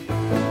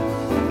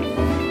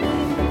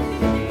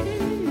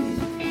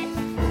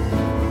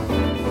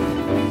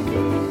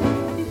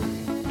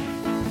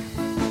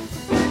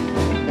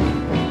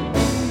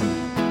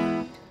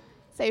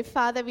So,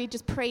 Father, we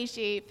just praise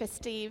you for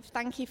Steve.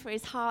 Thank you for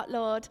his heart,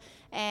 Lord.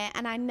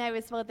 And I know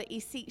as well that he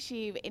seeks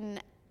you in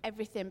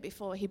everything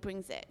before he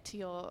brings it to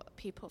your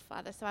people,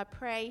 Father. So I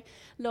pray,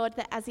 Lord,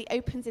 that as he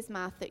opens his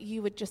mouth, that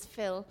you would just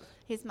fill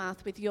his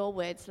mouth with your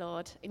words,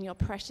 Lord. In your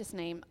precious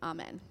name,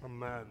 amen.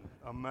 Amen.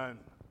 Amen.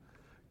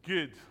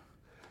 Good.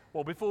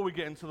 Well, before we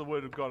get into the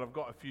Word of God, I've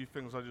got a few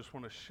things I just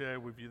want to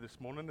share with you this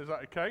morning. Is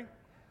that okay?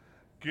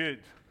 Good.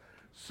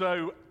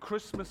 So,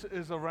 Christmas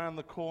is around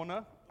the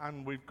corner,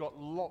 and we've got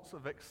lots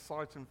of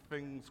exciting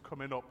things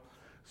coming up.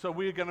 So,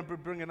 we're going to be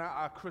bringing out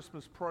our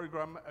Christmas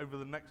program over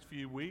the next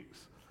few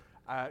weeks.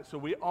 So,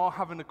 we are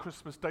having a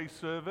Christmas Day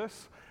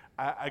service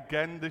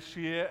again this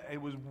year.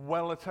 It was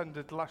well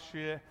attended last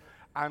year,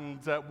 and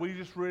we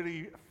just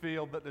really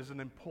feel that there's an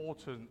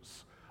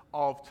importance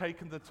of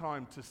taking the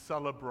time to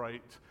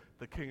celebrate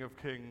the King of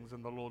Kings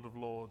and the Lord of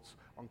Lords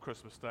on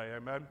Christmas Day.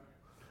 Amen.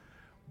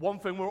 One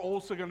thing we're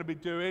also going to be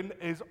doing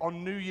is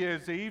on New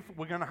Year's Eve,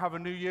 we're going to have a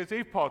New Year's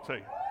Eve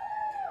party.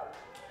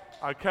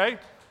 Okay?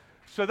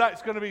 So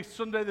that's going to be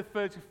Sunday the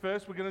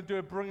 31st. We're going to do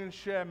a bring and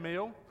share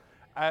meal.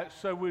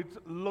 So we'd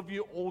love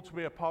you all to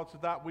be a part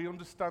of that. We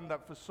understand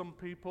that for some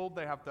people,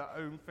 they have their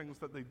own things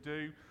that they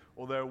do,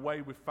 or they're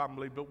away with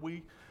family, but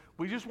we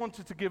just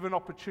wanted to give an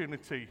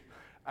opportunity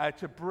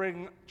to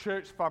bring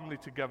church family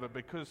together,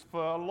 because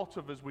for a lot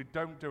of us, we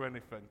don't do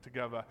anything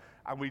together,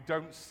 and we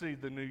don't see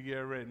the new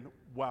year in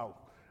well,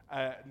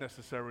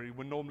 necessarily.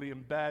 We're normally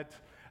in bed,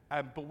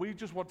 but we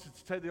just wanted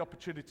to take the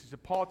opportunity to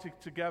party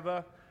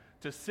together,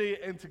 to see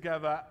it in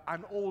together,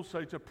 and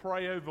also to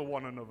pray over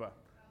one another.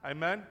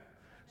 Amen?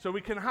 So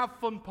we can have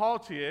fun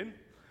partying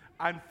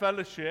and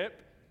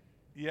fellowship,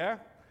 yeah?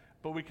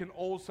 But we can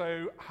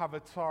also have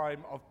a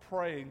time of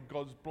praying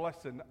God's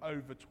blessing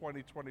over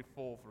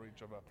 2024 for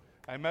each other.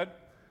 Amen?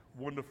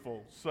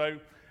 Wonderful. So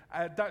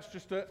that's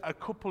just a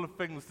couple of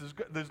things.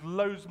 There's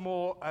loads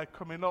more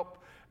coming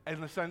up, in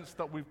the sense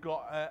that we've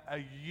got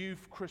a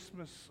youth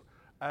Christmas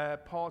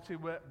party.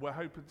 We're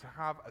hoping to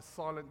have a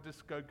silent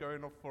disco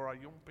going off for our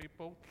young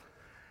people,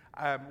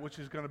 which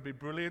is going to be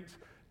brilliant.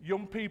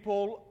 Young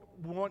people,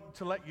 we want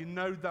to let you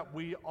know that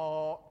we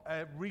are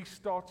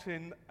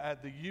restarting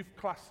the youth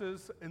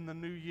classes in the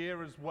new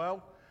year as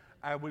well.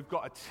 We've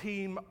got a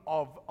team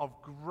of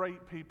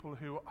great people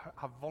who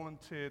have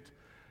volunteered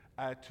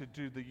to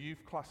do the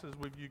youth classes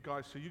with you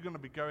guys. So you're going to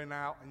be going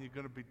out and you're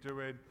going to be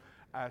doing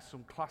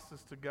some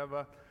classes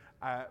together.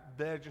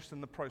 They're just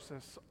in the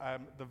process,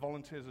 the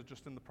volunteers are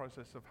just in the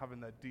process of having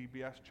their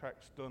DBS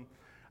checks done.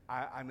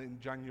 And in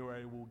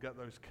January, we'll get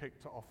those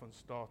kicked off and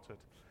started.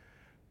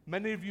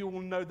 Many of you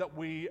will know that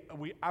we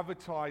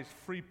advertised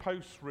free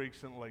posts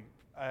recently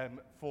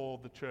for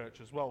the church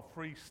as well,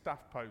 free staff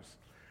posts.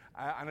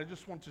 And I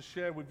just want to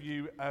share with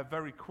you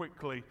very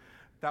quickly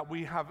that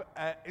we have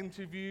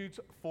interviewed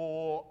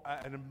for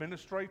an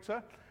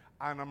administrator,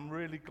 and I'm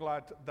really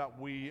glad that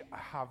we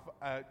have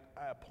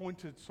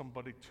appointed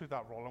somebody to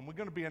that role. And we're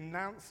going to be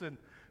announcing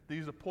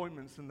these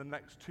appointments in the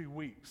next 2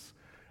 weeks.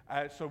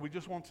 So we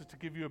just wanted to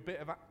give you a bit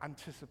of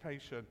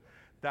anticipation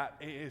that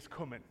it is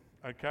coming,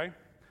 okay?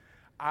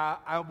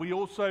 And we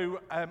also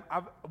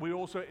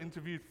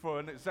interviewed for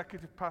an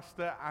executive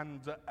pastor,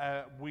 and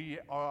we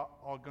are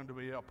going to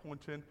be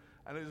appointing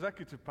an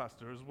executive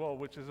pastor as well,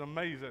 which is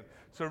amazing.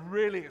 So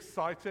really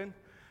exciting.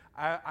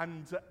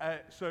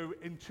 So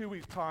in 2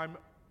 weeks' time,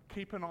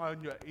 keep an eye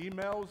on your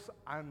emails,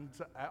 and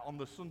on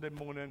the Sunday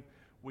morning,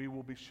 we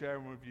will be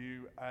sharing with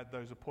you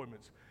those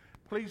appointments.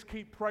 Please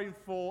keep praying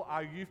for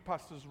our youth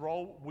pastor's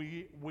role.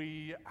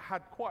 We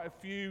had quite a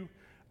few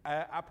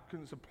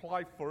applicants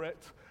apply for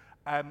it.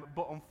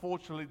 But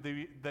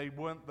unfortunately, they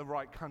weren't the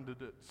right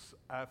candidates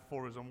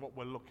for us and what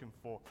we're looking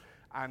for.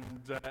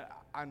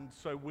 And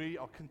so we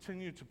are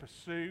continuing to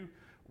pursue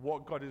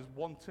what God is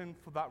wanting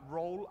for that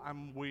role,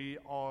 and we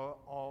are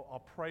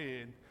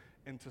praying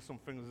into some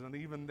things. And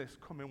even this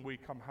coming week,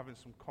 I'm having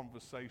some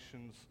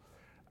conversations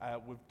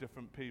with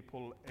different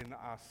people in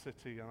our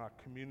city and our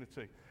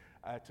community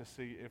to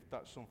see if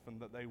that's something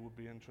that they would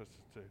be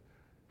interested to.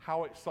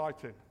 How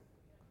exciting?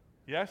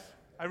 Yes?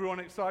 Everyone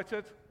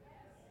excited?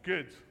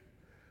 Good.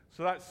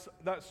 So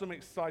that's some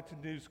exciting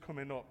news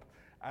coming up.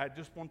 I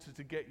just wanted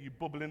to get you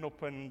bubbling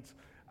up and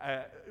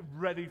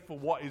ready for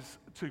what is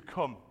to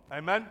come.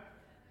 Amen?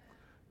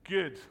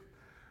 Good.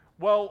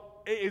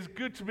 Well, it is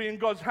good to be in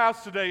God's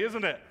house today,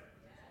 isn't it?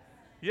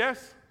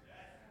 Yes?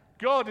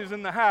 God is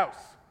in the house.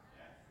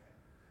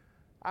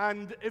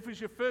 And if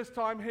it's your first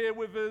time here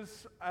with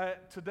us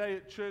today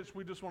at church,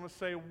 we just want to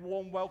say a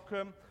warm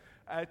welcome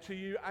to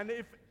you. And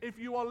if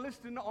you are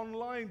listening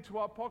online to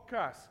our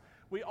podcast,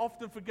 we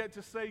often forget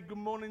to say good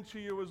morning to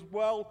you as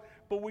well,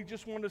 but we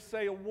just want to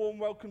say a warm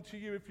welcome to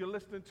you if you're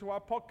listening to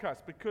our podcast,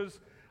 because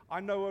I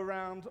know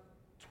around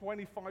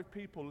 25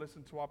 people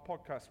listen to our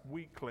podcast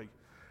weekly,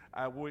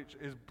 which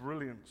is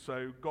brilliant.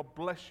 So God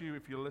bless you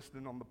if you're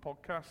listening on the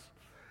podcast.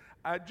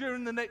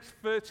 During the next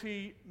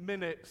 30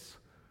 minutes,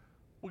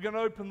 we're going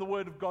to open the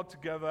Word of God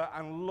together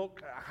and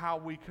look at how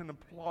we can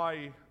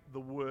apply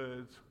the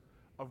Word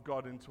of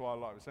God into our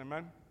lives.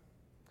 Amen?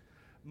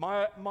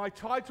 My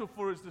title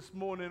for us this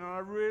morning, and I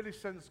really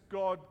sense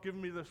God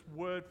giving me this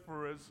word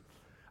for us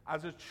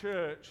as a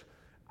church,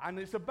 and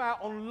it's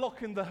about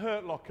unlocking the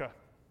hurt locker.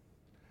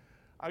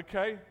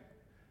 Okay?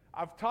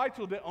 I've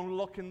titled it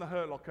Unlocking the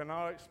Hurt Locker, and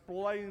I'll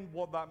explain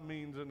what that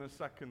means in a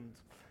second.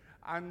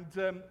 And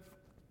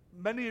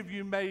many of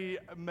you may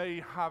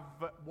have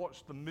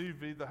watched the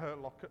movie The Hurt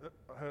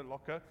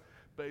Locker,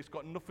 but it's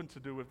got nothing to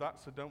do with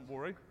that, so don't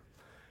worry.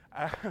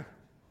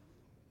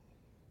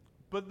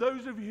 But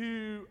those of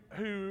you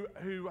who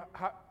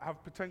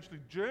have potentially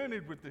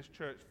journeyed with this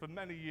church for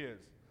many years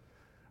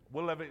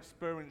will have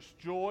experienced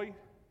joy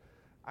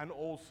and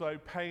also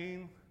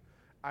pain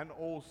and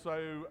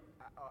also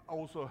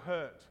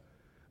hurt.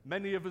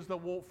 Many of us that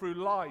walk through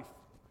life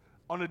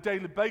on a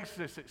daily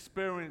basis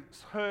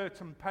experience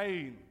hurt and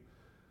pain.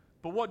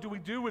 But what do we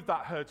do with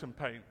that hurt and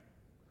pain?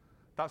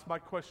 That's my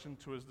question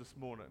to us this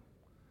morning.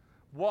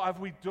 What have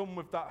we done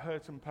with that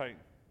hurt and pain?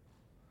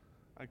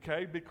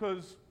 Okay,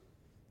 because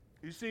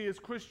you see, as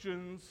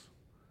Christians,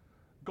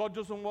 God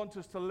doesn't want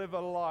us to live a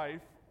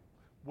life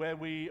where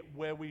we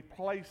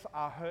place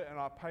our hurt and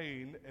our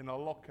pain in a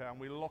locker and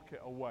we lock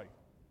it away.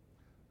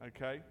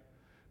 Okay?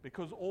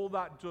 Because all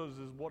that does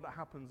is what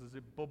happens is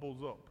it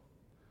bubbles up,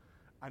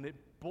 and it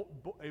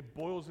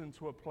boils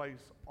into a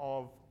place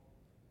of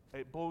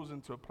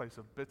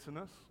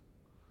bitterness.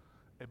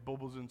 It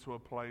bubbles into a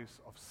place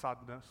of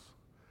sadness.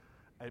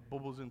 It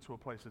bubbles into a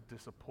place of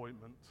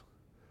disappointment.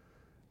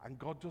 And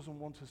God doesn't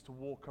want us to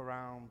walk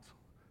around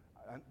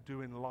and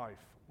doing life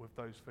with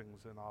those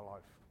things in our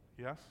life.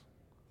 Yes?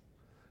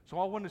 So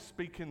I want to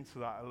speak into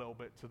that a little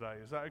bit today.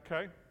 Is that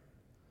okay?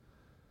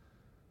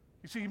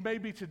 You see,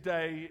 maybe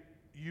today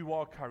you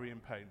are carrying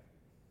pain.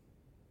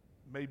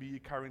 Maybe you're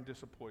carrying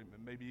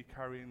disappointment. Maybe you're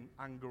carrying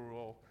anger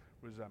or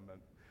resentment.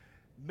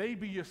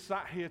 Maybe you're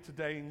sat here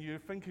today and you're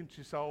thinking to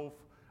yourself,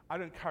 I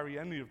don't carry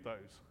any of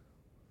those.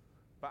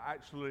 But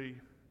actually,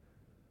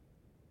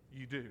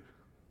 you do.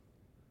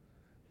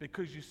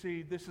 Because you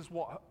see, this is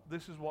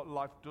what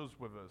life does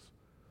with us.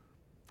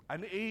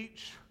 And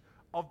each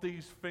of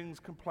these things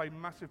can play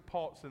massive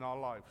parts in our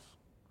lives.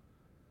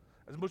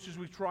 As much as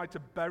we try to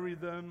bury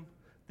them,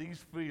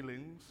 these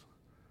feelings,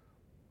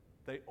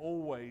 they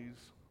always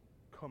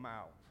come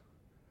out.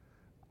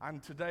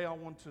 And today I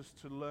want us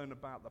to learn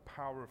about the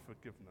power of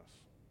forgiveness.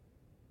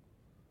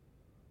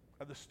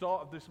 At the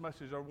start of this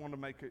message, I want to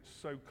make it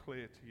so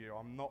clear to you,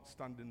 I'm not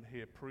standing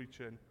here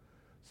preaching,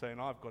 saying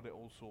I've got it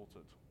all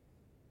sorted.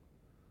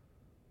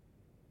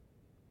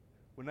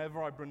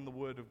 Whenever I bring the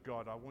word of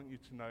God, I want you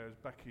to know, as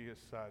Becky has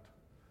said,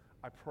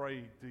 I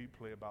pray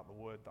deeply about the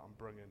word that I'm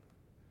bringing.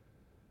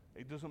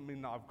 It doesn't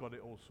mean that I've got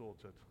it all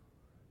sorted.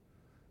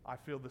 I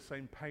feel the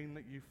same pain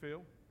that you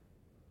feel.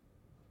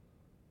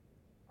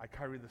 I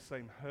carry the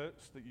same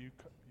hurts that you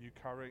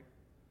carry.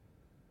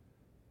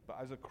 But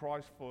as a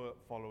Christ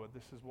follower,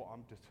 this is what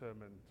I'm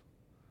determined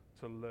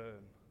to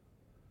learn.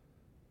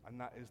 And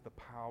that is the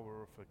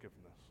power of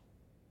forgiveness.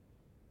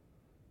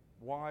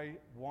 Why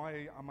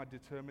am I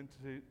determined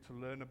to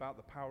learn about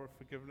the power of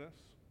forgiveness?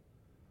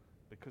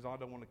 Because I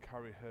don't want to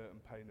carry hurt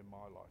and pain in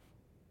my life.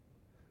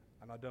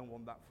 And I don't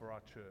want that for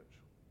our church.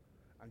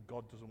 And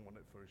God doesn't want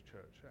it for his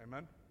church.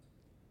 Amen?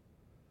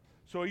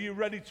 So are you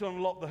ready to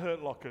unlock the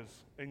hurt lockers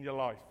in your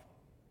life?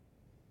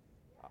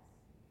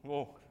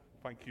 Oh,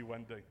 thank you,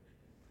 Wendy.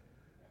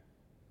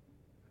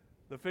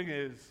 The thing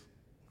is,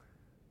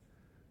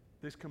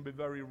 this can be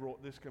very raw.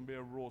 This can be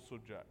a raw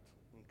subject,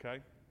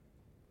 okay?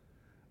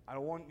 And I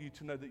want you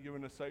to know that you're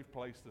in a safe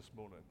place this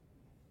morning.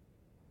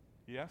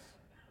 Yes?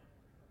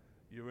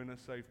 You're in a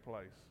safe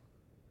place.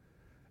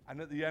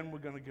 And at the end, we're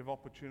going to give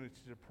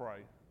opportunity to pray.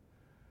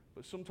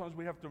 But sometimes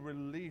we have to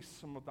release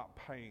some of that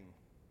pain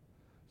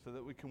so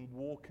that we can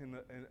walk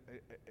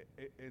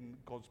in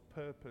God's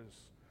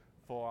purpose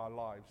for our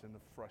lives in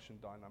a fresh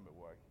and dynamic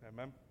way.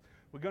 Amen?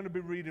 We're going to be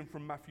reading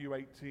from Matthew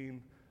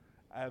 18,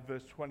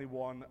 verse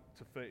 21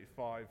 to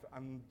 35.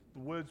 And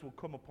the words will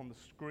come up on the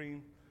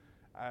screen.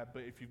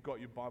 But if you've got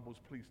your Bibles,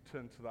 please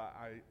turn to that.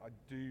 I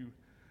do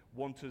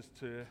want us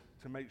to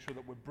make sure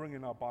that we're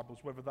bringing our Bibles,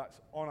 whether that's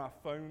on our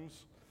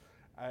phones.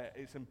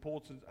 It's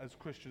important as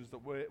Christians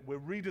that we're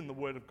reading the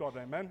Word of God,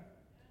 amen?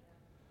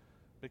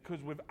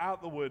 Because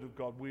without the Word of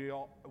God, we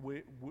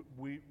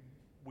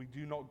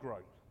do not grow.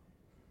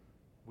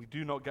 We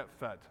do not get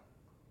fed.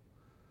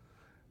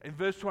 In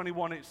verse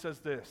 21, it says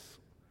this: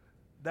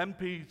 Then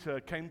Peter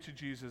came to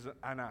Jesus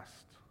and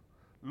asked,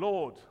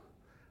 Lord,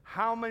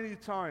 how many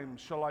times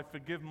shall I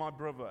forgive my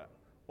brother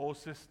or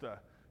sister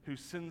who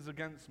sins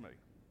against me?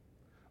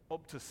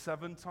 Up to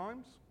 7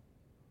 times?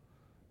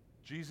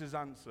 Jesus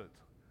answered,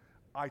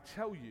 I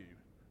tell you,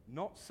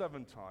 not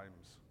 7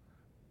 times,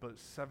 but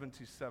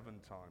 77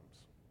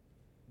 times.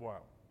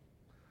 Wow.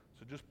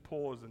 So just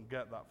pause and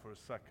get that for a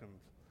second.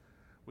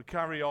 We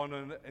carry on,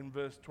 and in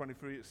verse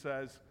 23 it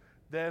says,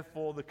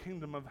 Therefore the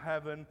kingdom of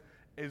heaven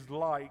is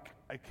like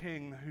a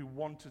king who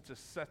wanted to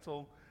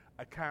settle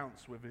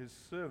accounts with his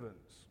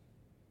servants.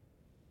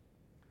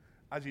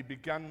 As he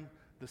began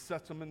the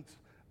settlement,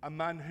 a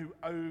man who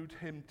owed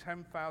him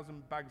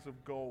 10,000 bags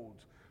of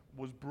gold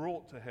was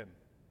brought to him.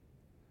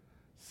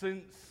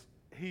 Since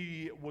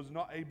he was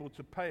not able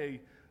to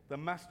pay, the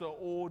master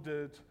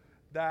ordered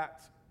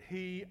that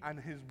he and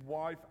his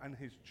wife and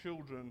his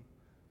children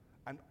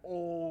and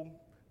all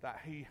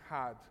that he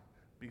had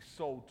be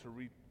sold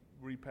to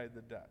repay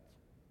the debt.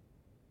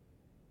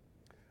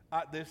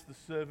 At this, the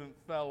servant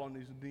fell on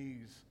his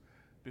knees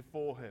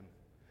before him.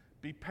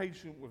 "Be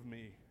patient with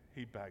me,"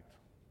 he begged,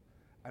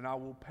 "and I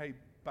will pay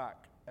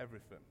back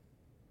everything."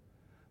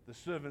 The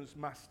servant's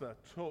master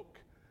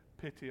took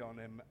pity on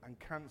him and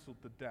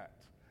cancelled the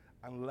debt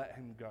and let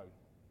him go.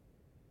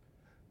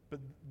 But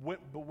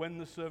when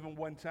the servant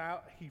went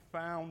out, he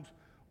found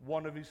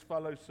one of his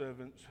fellow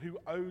servants who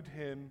owed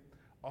him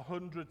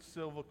 100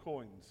 silver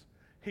coins.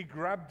 He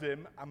grabbed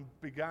him and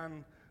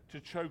began to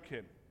choke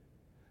him.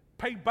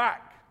 "Pay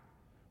back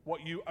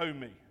what you owe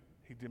me,"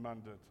 he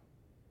demanded.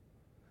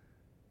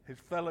 His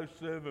fellow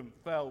servant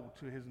fell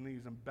to his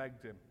knees and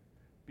begged him,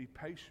 "Be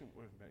patient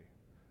with me,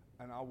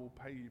 and I will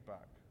pay you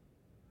back."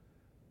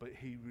 But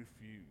he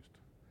refused.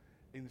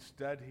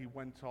 Instead, he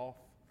went off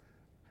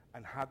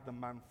and had the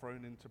man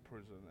thrown into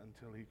prison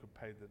until he could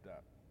pay the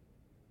debt.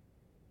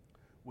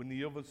 When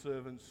the other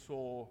servants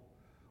saw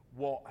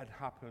what had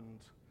happened,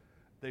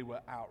 they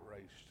were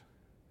outraged,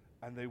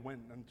 and they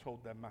went and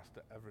told their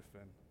master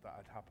everything that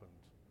had happened.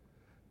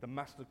 The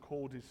master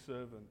called his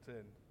servant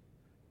in.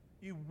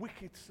 "You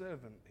wicked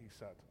servant," he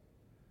said.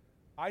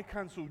 "I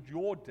cancelled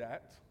your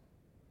debt,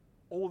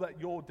 all that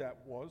your debt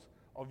was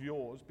of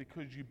yours,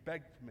 because you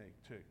begged me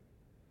to.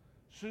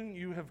 Shouldn't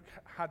you have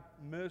had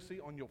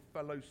mercy on your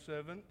fellow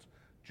servant,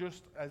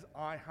 just as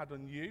I had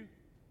on you?"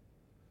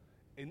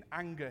 In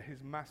anger,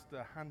 his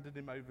master handed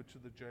him over to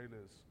the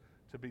jailers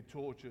to be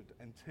tortured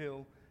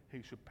until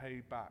he should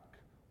pay back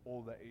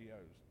all that he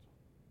owed.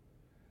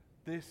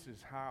 This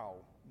is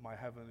how my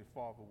heavenly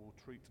Father will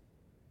treat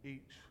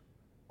each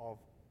of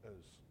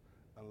us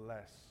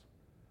unless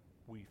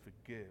we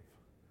forgive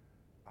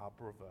our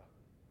brother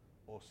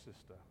or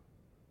sister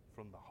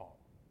from the heart.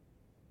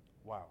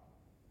 Wow.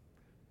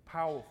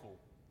 Powerful,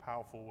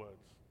 powerful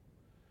words.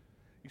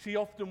 You see,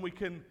 often we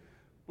can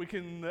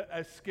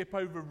skip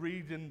over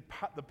reading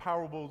the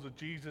parables of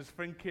Jesus,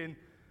 thinking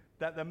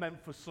that they're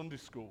meant for Sunday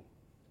school.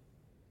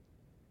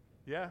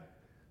 Yeah?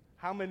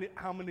 How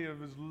many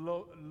of us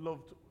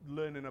loved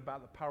learning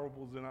about the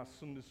parables in our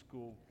Sunday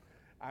school?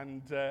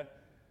 And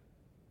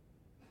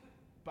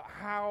but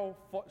how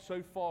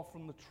so far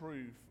from the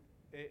truth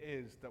it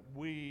is that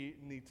we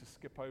need to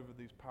skip over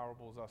these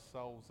parables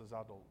ourselves as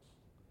adults.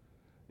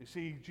 You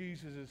see,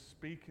 Jesus is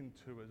speaking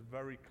to us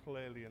very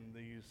clearly in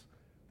these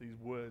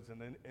words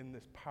and in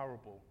this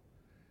parable.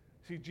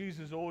 See,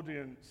 Jesus'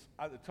 audience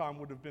at the time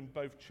would have been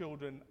both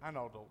children and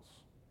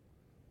adults.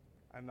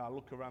 And I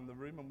look around the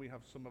room and we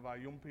have some of our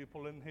young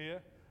people in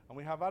here, and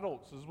we have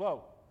adults as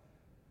well.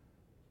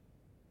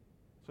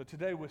 So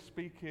today we're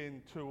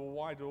speaking to a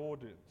wider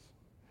audience.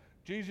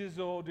 Jesus'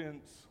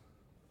 audience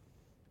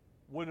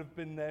would have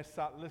been there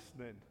sat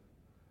listening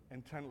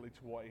intently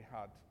to what he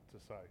had to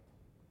say.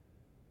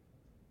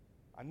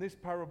 And this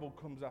parable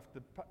comes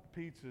after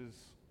Peter,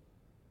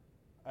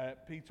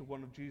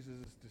 one of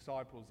Jesus'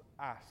 disciples,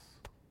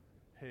 asked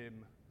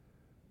him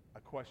a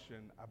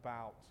question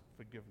about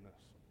forgiveness.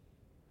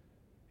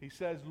 He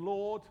says,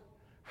 "Lord,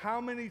 how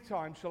many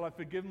times shall I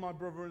forgive my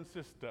brother and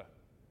sister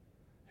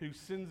who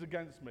sins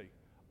against me?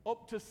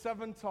 Up to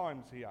 7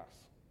 times, he asks.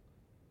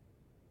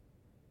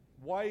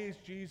 Why is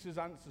Jesus'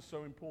 answer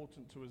so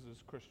important to us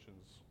as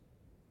Christians?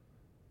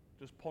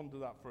 Just ponder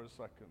that for a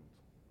second.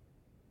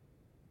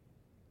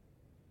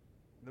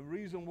 The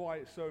reason why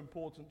it's so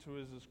important to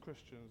us as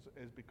Christians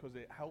is because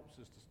it helps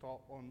us to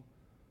start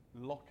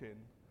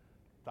unlocking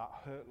that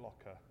hurt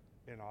locker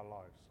in our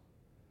lives.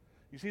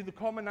 You see, the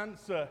common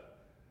answer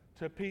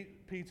to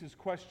Peter's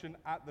question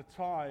at the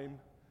time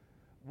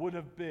would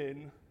have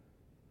been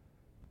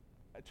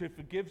to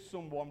forgive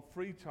someone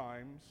 3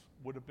 times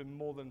would have been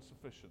more than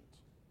sufficient.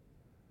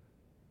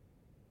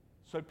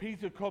 So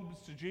Peter comes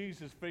to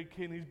Jesus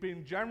thinking he's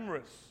being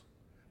generous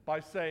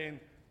by saying,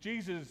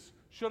 "Jesus,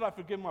 should I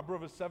forgive my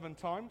brother 7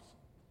 times?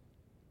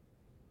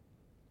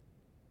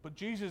 But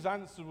Jesus'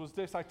 answer was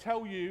this: "I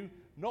tell you,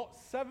 not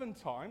 7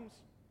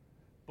 times,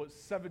 but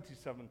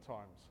 77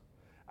 times.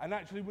 And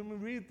actually, when we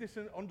read this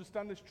and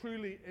understand this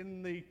truly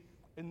in the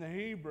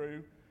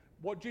Hebrew,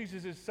 what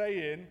Jesus is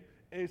saying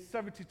is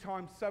 70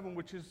 times 7,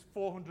 which is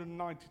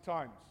 490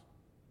 times.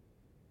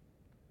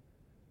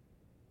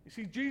 You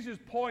see, Jesus'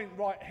 point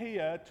right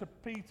here to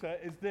Peter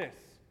is this: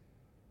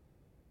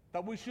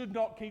 that we should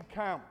not keep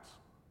count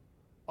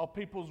of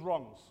people's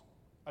wrongs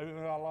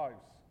over our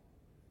lives.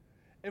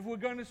 If we're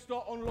going to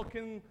start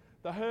unlocking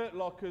the hurt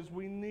lockers,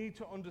 we need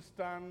to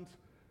understand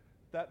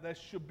that there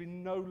should be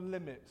no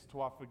limits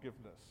to our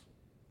forgiveness.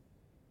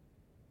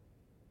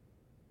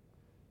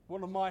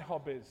 One of my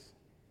hobbies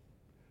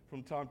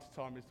from time to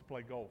time is to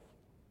play golf.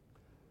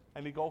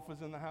 Any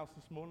golfers in the house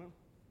this morning?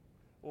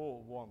 Oh,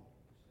 one.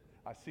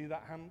 I see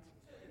that hand.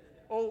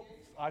 Oh,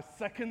 I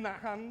second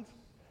that hand.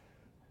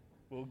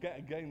 We'll get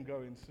a game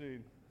going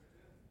soon.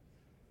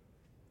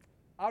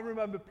 I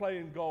remember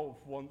playing golf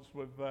once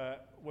with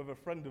a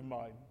friend of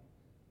mine,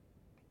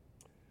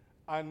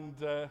 and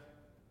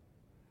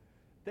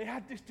they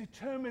had this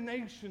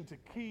determination to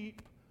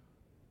keep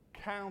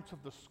count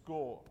of the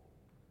score.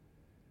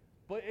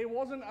 But it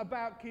wasn't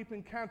about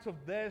keeping count of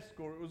their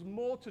score. It was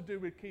more to do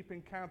with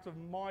keeping count of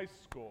my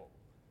score.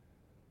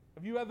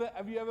 Have you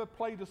ever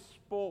played a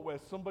sport where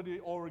somebody,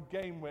 or a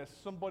game where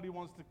somebody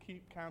wants to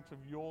keep count of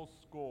your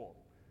score?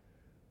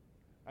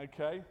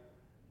 Okay?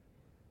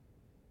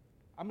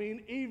 I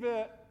mean,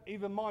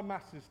 either my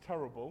maths is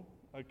terrible,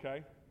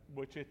 okay,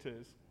 which it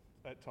is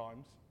at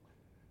times,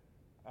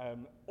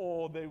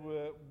 or they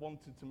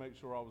wanted to make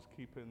sure I was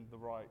keeping the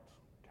right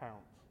count,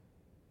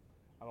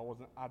 and I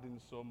wasn't adding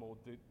some or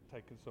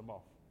taking some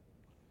off.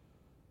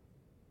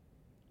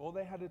 Or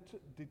they had a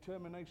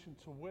determination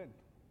to win,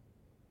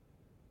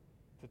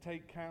 to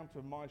take count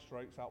of my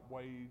strokes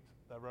outweighed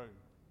their own.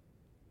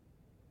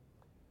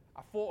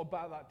 I thought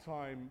about that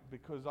time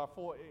because I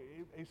thought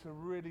it's a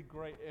really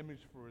great image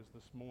for us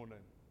this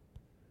morning.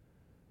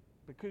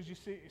 Because you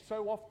see,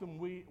 so often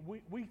we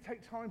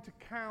take time to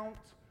count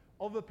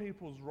other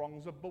people's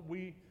wrongs, but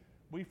we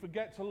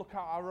forget to look at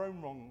our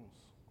own wrongs.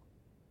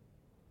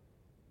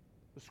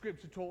 The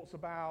scripture talks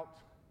about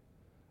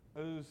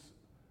us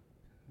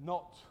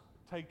not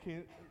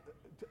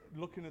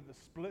looking at the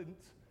splint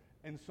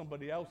in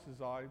somebody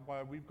else's eye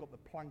while we've got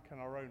the plank in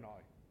our own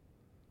eye.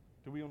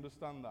 Do we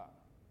understand that?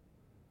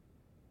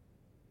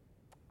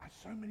 And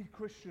so many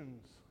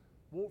Christians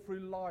walk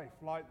through life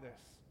like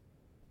this.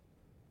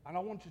 And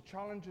I want to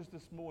challenge us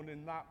this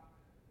morning that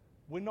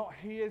we're not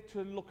here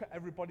to look at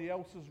everybody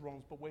else's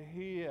wrongs, but we're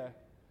here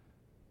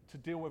to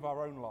deal with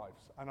our own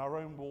lives and our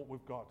own walk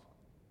with God.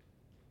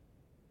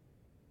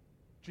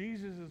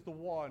 Jesus is the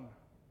one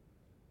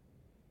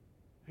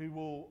who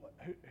will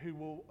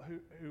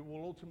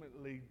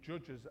ultimately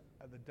judge us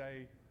at the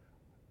day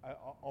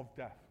of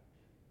death.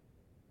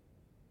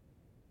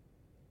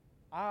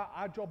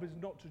 Our job is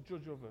not to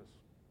judge others.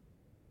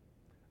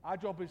 Our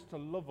job is to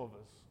love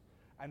others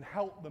and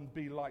help them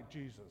be like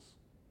Jesus,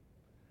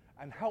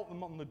 and help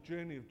them on the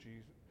journey of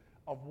Jesus,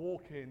 of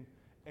walking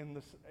in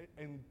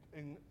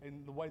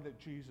the way that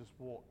Jesus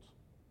walked.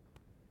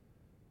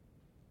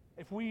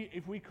 If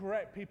we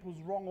correct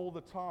people's wrong all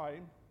the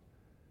time,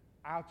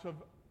 out of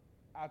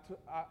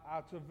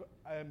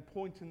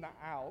pointing that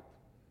out,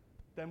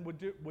 then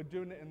we're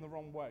doing it in the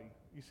wrong way.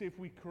 You see, if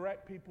we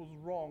correct people's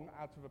wrong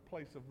out of a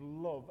place of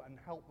love and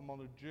help them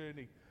on a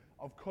journey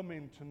of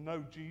coming to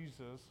know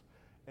Jesus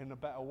in a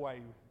better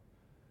way,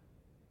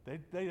 they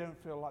don't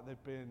feel like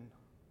they've been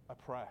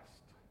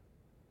oppressed,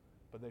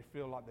 but they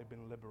feel like they've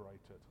been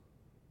liberated.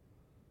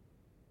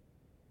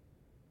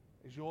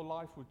 Is your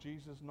life with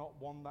Jesus not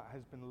one that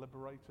has been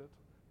liberated?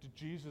 Did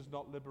Jesus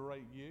not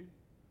liberate you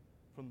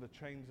from the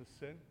chains of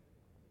sin?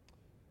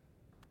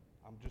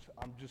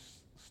 I'm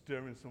just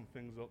stirring some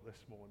things up this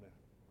morning.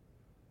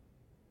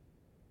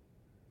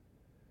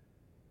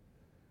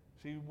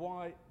 See,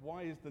 why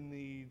is the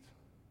need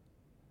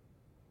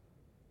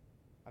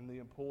and the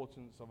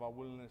importance of our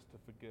willingness to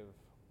forgive?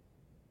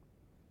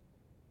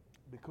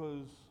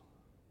 Because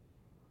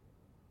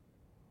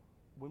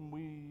when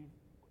we've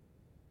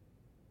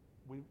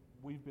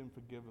been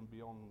forgiven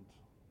beyond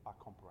our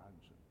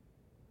comprehension.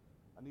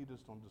 I need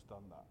us to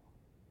understand that.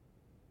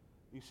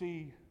 You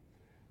see,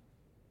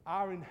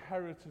 our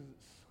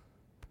inheritance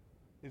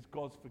is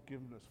God's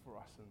forgiveness for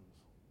our sins.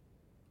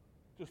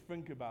 Just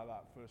think about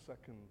that for a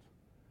second.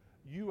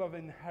 You have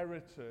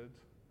inherited,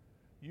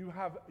 you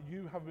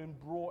have been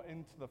brought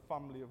into the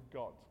family of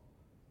God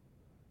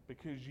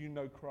because you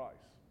know Christ.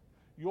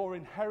 Your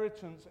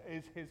inheritance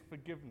is his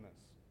forgiveness.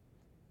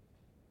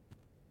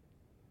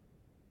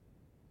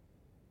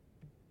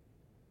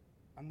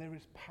 And there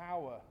is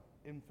power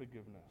in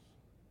forgiveness.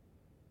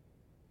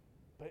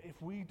 But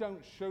if we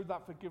don't show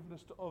that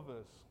forgiveness to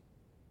others,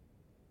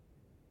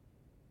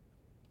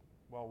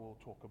 well, we'll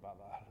talk about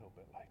that a little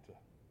bit later.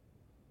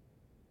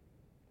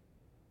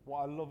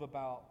 What I love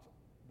about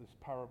this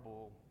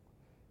parable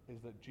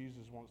is that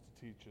Jesus wants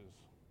to teach us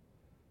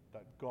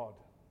that God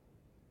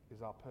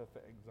is our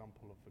perfect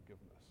example of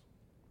forgiveness.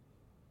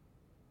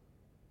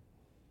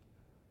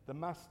 The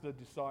master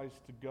decides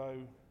to go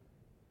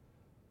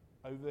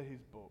over his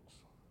books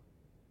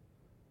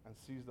and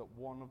sees that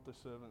one of the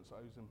servants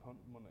owes him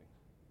money,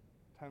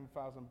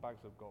 10,000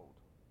 bags of gold.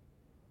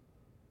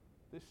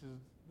 This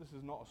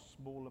is not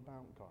a small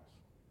amount, guys.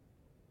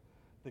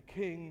 The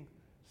king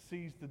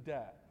sees the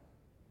debt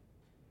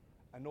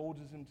and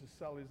orders him to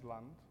sell his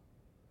land,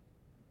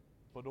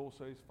 but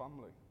also his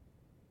family,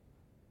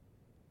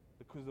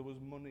 because there was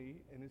money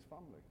in his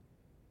family.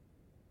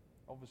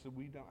 Obviously,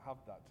 we don't have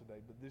that today,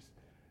 but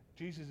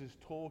Jesus is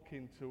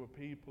talking to a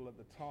people at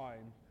the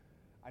time,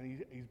 and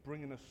he's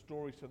bringing a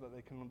story so that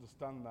they can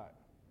understand that.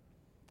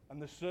 And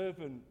the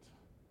servant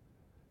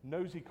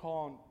knows he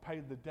can't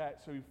pay the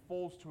debt, so he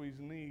falls to his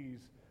knees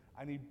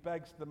and he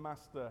begs the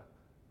master,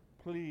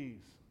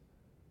 please,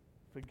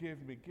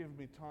 forgive me, give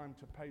me time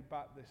to pay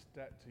back this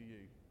debt to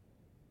you.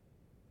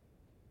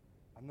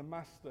 And the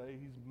master,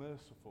 he's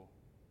merciful.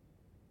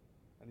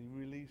 and he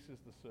releases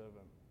the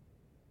servant.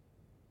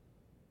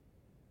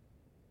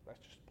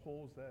 Let's just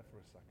pause there for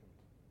a second.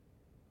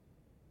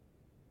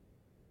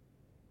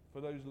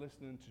 For those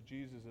listening to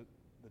Jesus at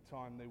the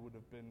time, it would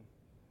have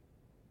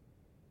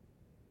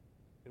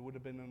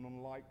been an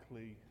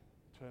unlikely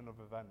turn of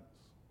events.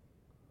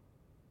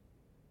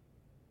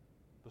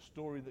 The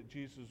story that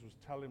Jesus was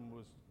telling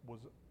was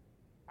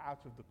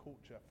out of the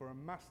culture. For a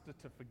master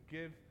to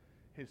forgive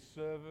his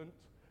servant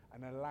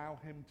and allow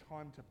him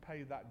time to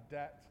pay that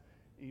debt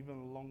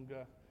even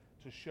longer,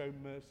 to show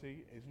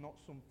mercy, is not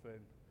something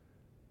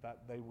that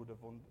they would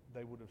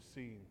have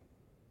seen.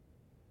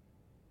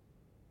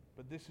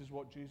 But this is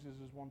what Jesus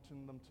is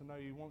wanting them to know.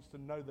 He wants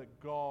to know that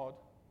God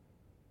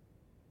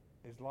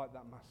is like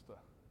that master.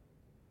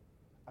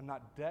 And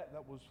that debt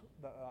that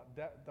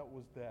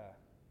was there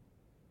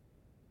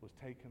was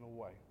taken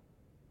away.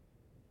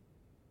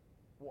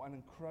 What an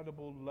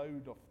incredible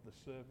load off the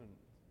servant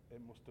it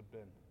must have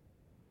been.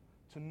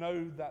 To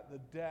know that the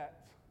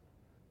debt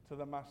to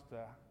the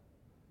master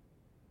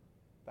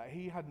that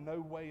he had no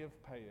way of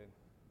paying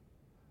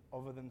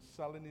other than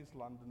selling his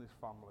land and his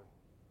family.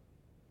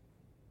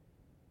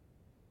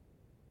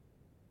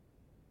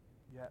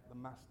 Yet the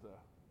master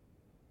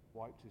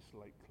wiped his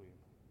slate clean.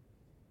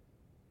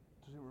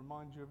 Does it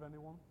remind you of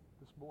anyone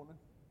this morning?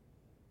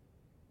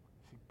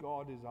 See,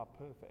 God is our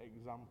perfect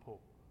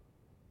example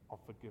of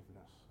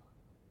forgiveness.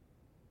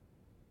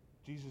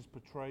 Jesus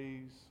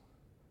portrays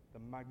the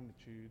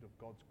magnitude of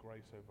God's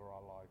grace over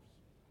our lives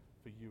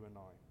for you and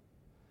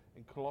I.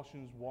 In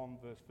Colossians 1,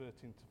 verse 13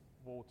 to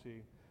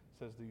 14,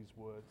 says these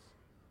words,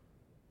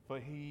 "For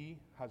he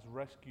has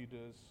rescued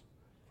us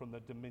from the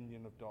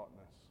dominion of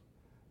darkness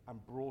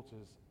and brought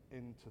us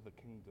into the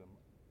kingdom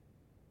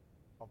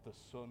of the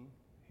Son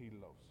he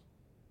loves,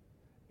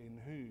 in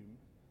whom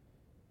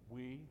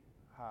we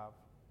have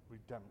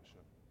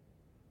redemption,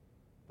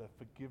 the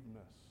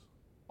forgiveness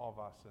of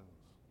our sins."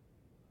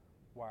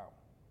 Wow.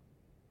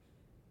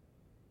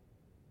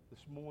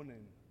 This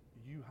morning,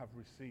 you have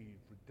received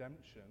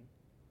redemption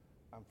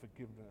and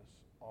forgiveness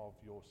of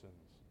your sins.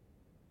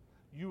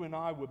 You and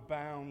I were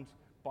bound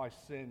by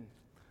sin.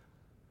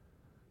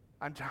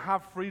 And to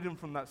have freedom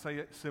from that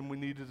sin, we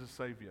needed a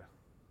Savior.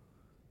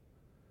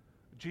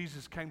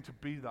 Jesus came to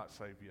be that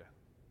Savior.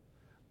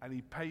 And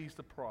he pays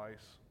the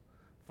price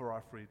for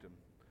our freedom.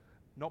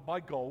 Not by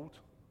gold,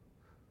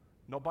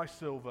 not by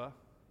silver,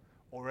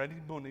 or any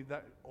money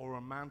or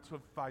amount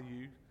of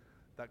value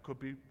that could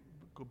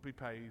be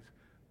paid,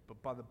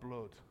 but by the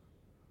blood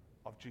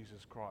of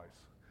Jesus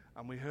Christ.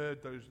 And we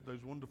heard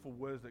those wonderful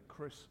words that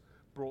Chris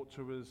brought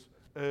to us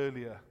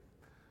earlier,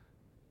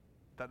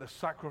 that the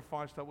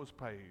sacrifice that was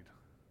paid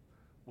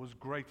was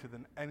greater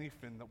than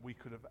anything that we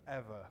could have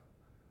ever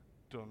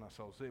done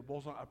ourselves. It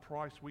wasn't a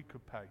price we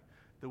could pay.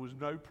 There was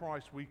no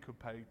price we could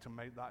pay to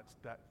make that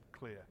debt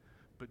clear.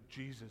 But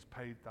Jesus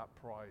paid that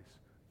price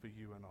for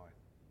you and I.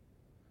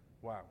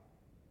 Wow.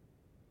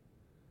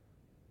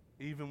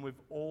 Even with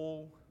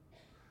all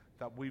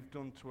that we've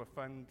done to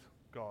offend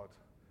God,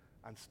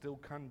 and still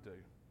can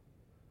do,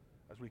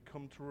 as we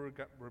come to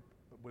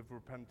with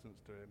repentance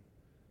to him,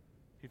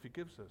 he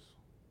forgives us.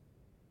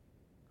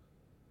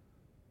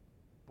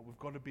 But we've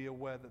got to be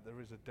aware that there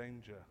is a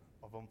danger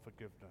of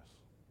unforgiveness.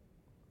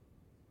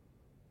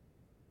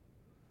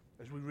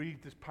 As we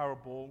read this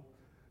parable,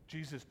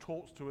 Jesus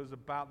talks to us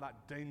about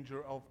that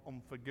danger of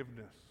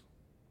unforgiveness.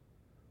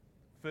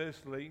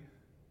 Firstly,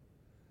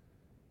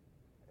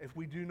 if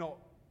we do not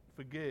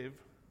forgive,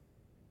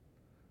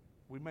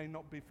 we may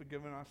not be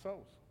forgiven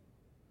ourselves.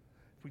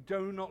 If we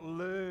do not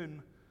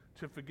learn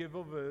to forgive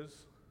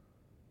others,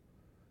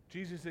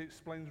 Jesus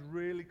explains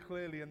really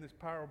clearly in this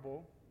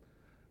parable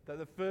that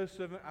the first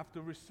servant,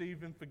 after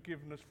receiving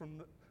forgiveness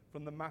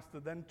from the master,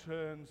 then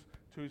turns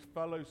to his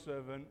fellow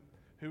servant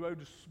who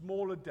owed a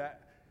smaller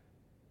debt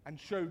and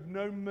showed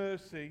no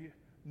mercy,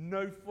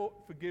 no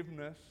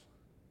forgiveness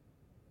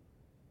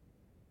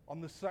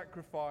on the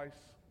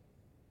sacrifice.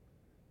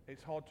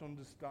 It's hard to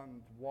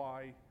understand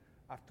why,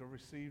 after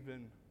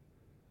receiving,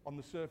 on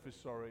the surface,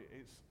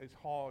 it's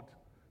hard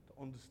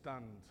to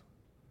understand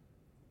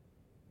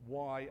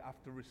why,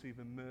 after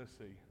receiving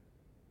mercy,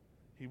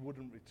 he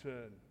wouldn't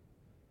return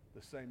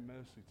the same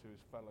mercy to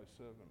his fellow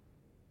servant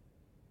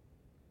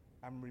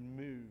and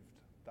removed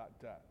that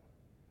debt.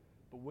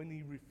 But when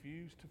he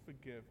refused to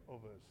forgive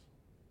others,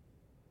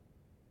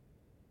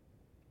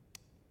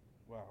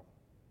 well,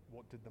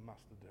 what did the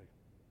master do?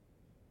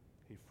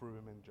 He threw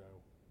him in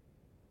jail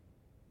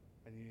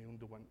and he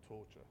underwent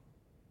torture.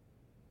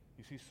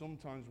 You see,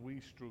 sometimes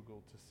we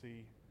struggle to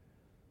see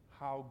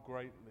how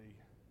greatly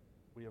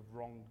we have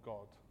wronged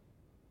God,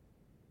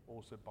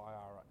 also by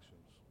our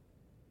actions.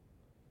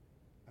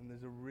 And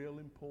there's a real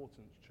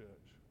importance,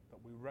 church, that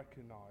we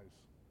recognize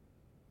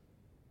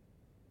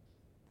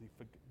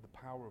the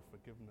power of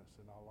forgiveness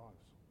in our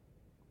lives.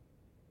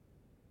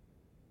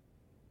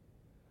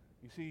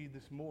 You see,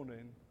 this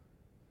morning,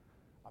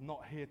 I'm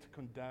not here to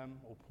condemn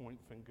or point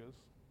fingers.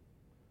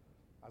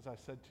 As I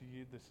said to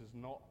you, it's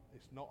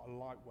not a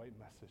lightweight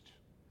message.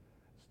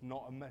 It's It's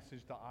not a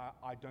message that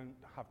I don't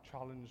have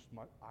challenged,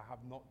 I have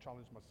not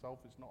challenged myself.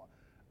 It's not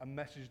a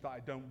message that I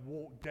don't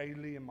walk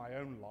daily in my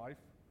own life.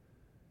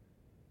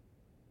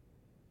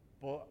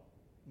 But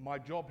my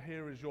job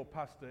here as your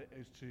pastor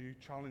is to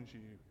challenge you,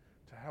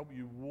 to help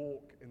you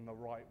walk in the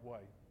right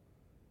way.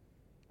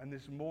 And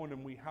this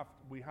morning we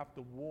have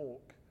to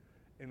walk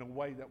in a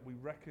way that we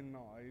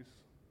recognize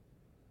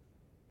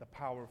the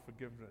power of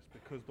forgiveness,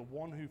 because the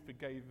one who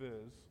forgave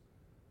us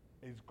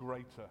is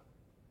greater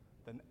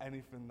than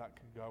anything that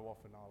could go off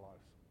in our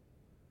lives.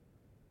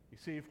 You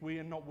see, if we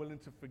are not willing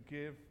to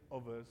forgive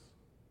others,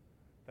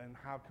 then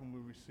how can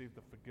we receive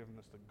the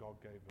forgiveness that God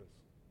gave us?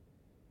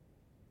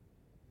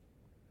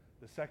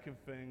 The second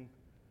thing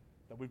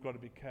that we've got to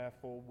be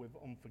careful with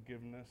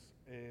unforgiveness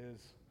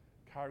is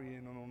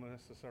carrying an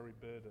unnecessary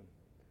burden.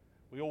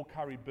 We all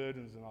carry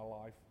burdens in our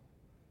life,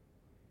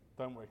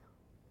 don't we?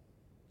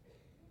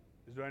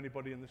 Is there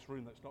anybody in this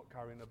room that's not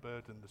carrying a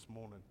burden this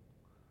morning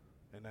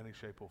in any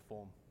shape or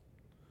form?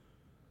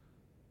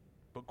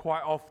 But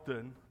quite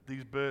often,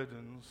 these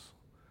burdens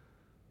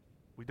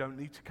we don't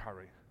need to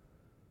carry.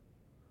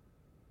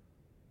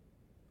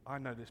 I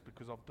know this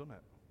because I've done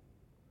it.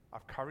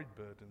 I've carried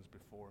burdens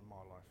before in my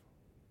life.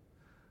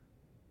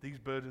 These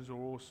burdens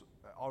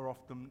are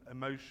often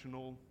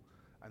emotional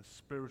and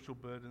spiritual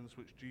burdens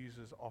which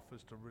Jesus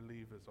offers to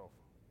relieve us of.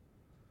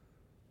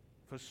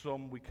 For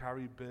some, we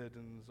carry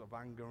burdens of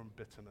anger and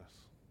bitterness.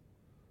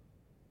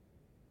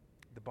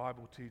 The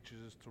Bible teaches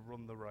us to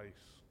run the race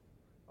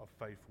of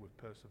faith with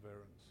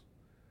perseverance.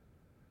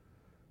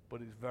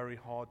 But it's very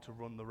hard to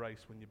run the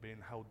race when you're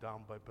being held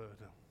down by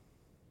burden.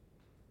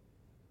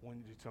 I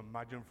want you to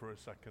imagine for a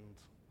second.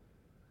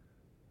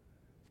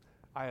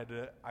 I had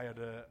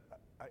a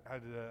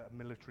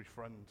military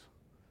friend,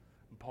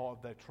 and part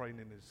of their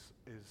training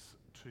is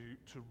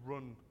to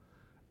run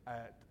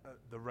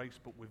the race,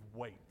 but with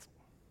weight.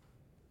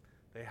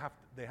 They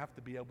have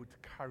to be able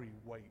to carry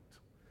weight.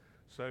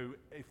 So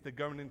if they're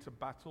going into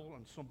battle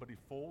and somebody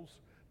falls,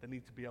 they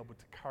need to be able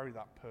to carry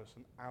that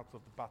person out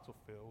of the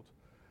battlefield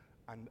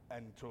and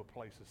to a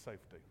place of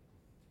safety.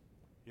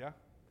 Yeah?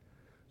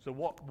 So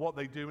what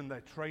they do in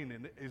their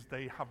training is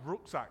they have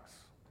rucksacks.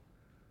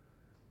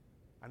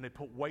 And they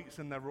put weights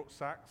in their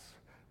rucksacks.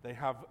 They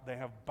have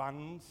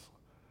bands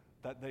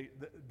that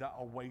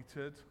are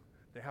weighted.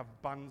 They have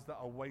bands that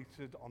are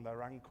weighted on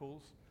their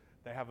ankles.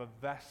 They have a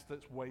vest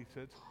that's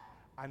weighted.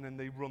 And then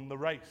they run the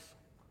race.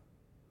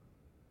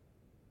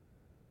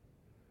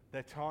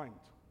 They're timed.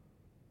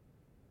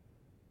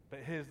 But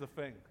here's the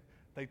thing.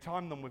 They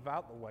time them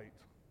without the weight.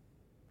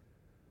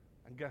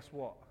 And guess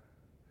what?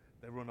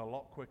 They run a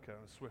lot quicker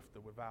and swifter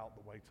without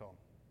the weight on.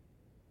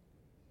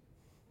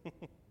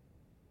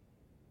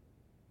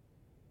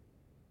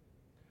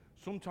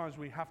 Sometimes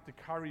we have to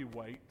carry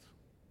weight,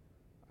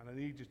 and I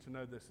need you to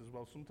know this as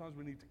well. Sometimes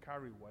we need to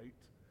carry weight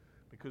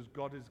because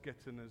God is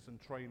getting us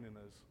and training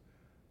us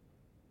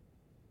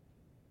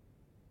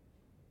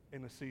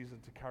in a season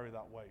to carry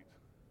that weight.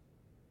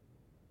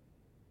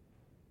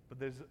 But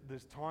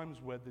there's times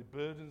where the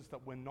burdens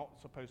that we're not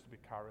supposed to be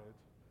carried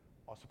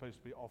are supposed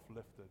to be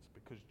uplifted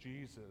because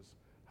Jesus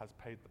has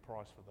paid the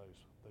price for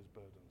those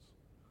burdens.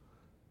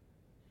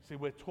 See,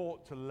 we're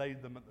taught to lay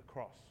them at the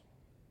cross.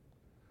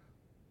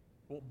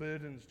 What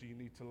burdens do you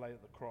need to lay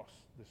at the cross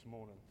this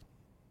morning?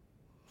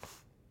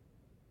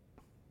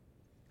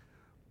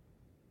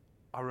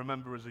 I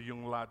remember as a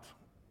young lad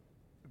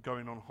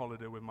going on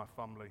holiday with my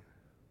family,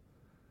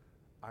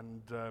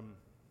 and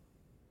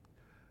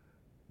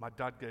my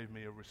dad gave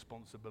me a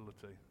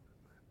responsibility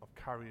of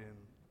carrying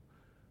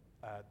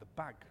the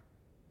bag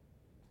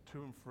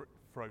to and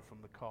fro from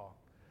the car.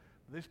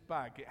 This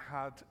bag, it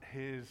had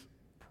his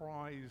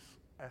prize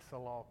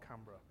SLR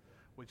camera,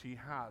 which he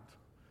had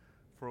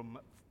from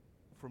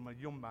a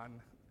young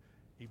man.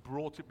 He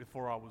brought it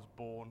before I was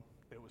born.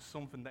 It was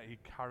something that he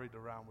carried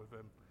around with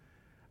him.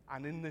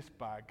 And in this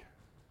bag,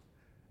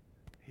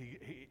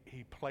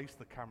 he placed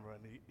the camera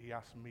and he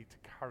asked me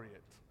to carry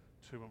it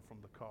to and from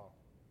the car.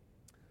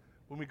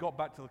 When we got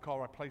back to the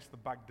car, I placed the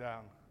bag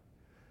down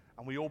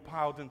and we all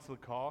piled into the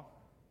car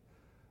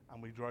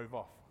and we drove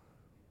off.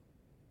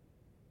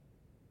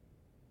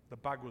 The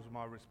bag was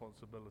my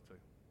responsibility.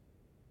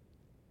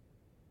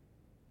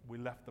 We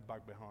left the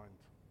bag behind.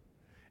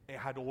 It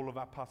had all of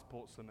our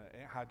passports in it.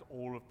 It had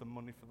all of the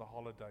money for the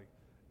holiday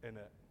in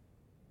it.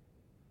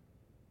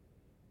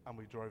 And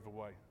we drove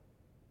away.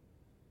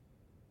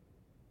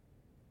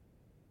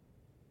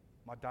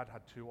 My dad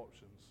had two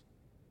options.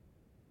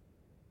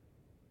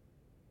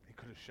 He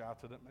could have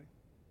shouted at me,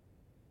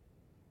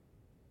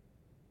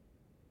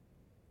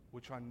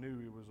 which I knew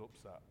he was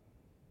upset.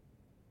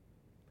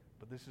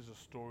 But this is a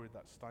story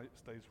that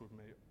stays with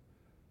me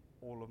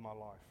all of my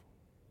life.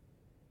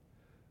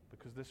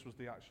 Because this was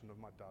the action of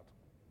my dad.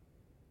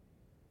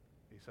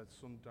 He said,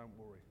 "Son, don't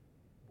worry.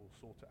 We'll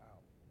sort it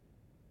out."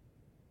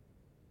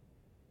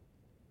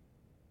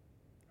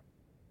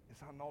 Is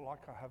that not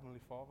like our Heavenly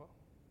Father?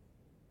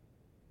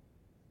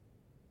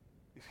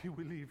 You see,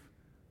 we leave.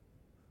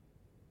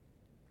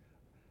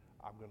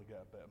 I'm going to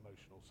get a bit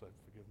emotional, so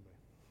forgive me.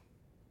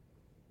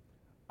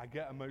 I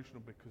get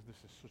emotional because this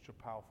is such a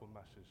powerful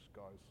message,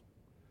 guys.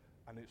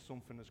 And it's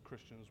something as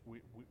Christians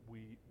we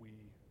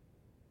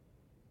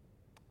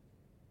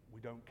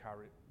don't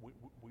carry,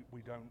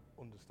 we don't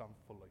understand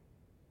fully.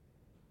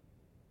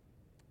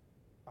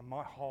 And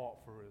my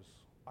heart for us,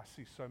 I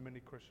see so many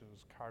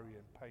Christians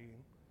carrying pain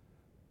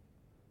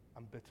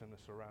and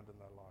bitterness around in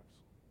their lives.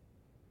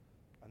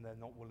 And they're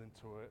not willing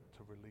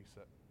to release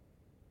it.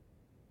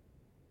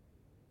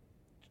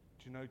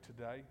 Do you know,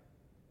 today,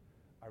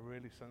 I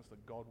really sense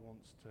that God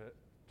wants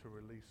to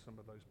release some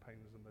of those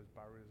pains and those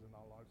barriers in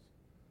our lives.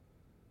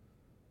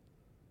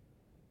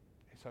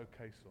 It's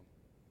okay, son.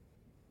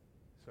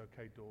 It's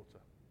okay,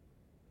 daughter.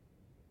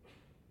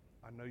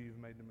 I know you've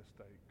made a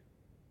mistake,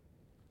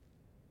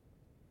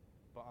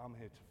 but I'm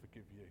here to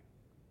forgive you.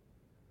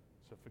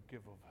 So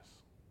forgive others.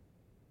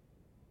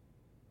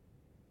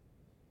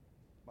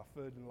 My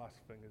third and last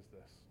thing is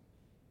this.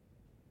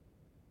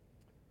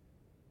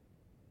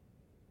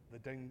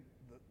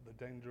 The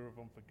danger of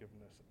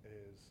unforgiveness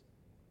is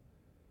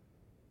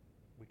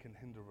we can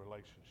hinder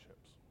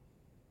relationships.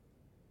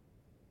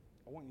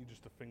 I want you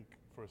just to think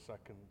for a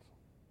second.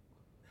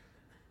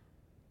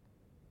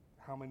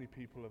 How many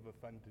people have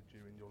offended you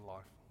in your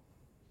life?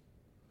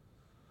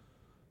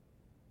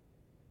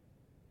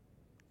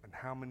 And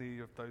how many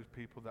of those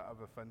people that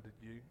have offended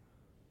you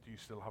do you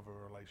still have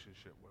a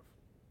relationship with?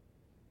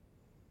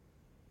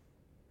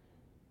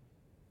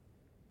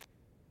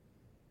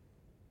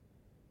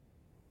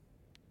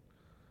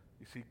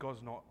 You see,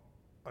 God's not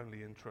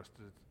only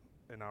interested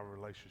in our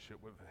relationship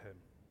with Him,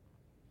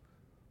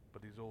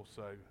 but He's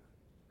also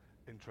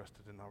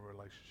interested in our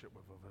relationship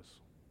with others.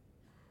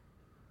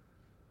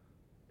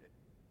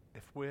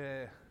 If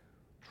we're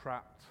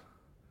trapped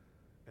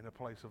in a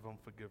place of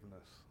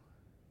unforgiveness,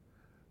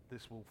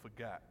 this will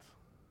affect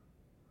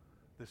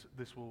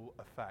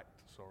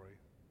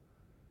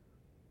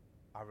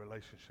our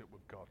relationship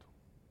with God.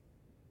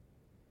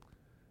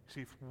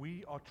 See, if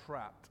we are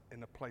trapped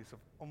in a place of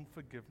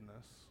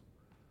unforgiveness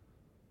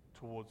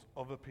towards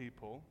other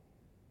people,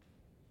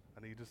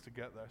 I need us to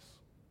get this,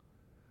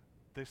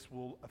 this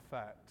will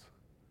affect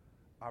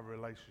our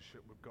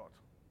relationship with God.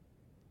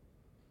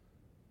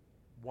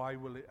 Why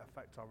will it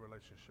affect our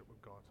relationship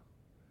with God?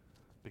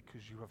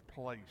 Because you have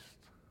placed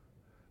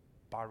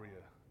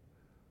barrier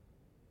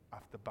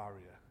after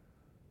barrier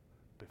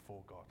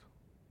before God.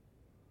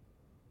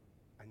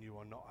 And you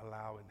are not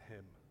allowing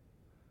Him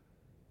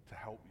to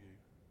help you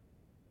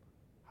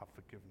have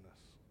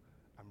forgiveness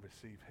and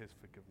receive His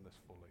forgiveness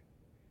fully.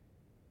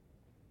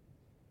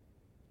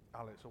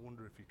 Alex, I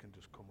wonder if you can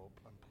just come up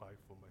and play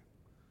for me.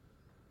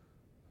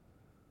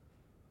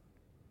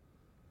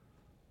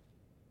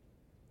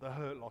 The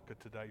hurt locker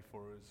today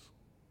for us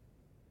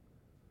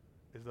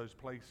is those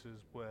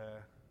places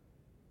where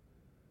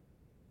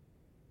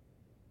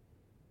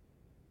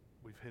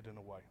we've hidden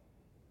away.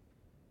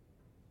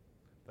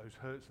 Those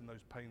hurts and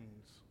those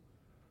pains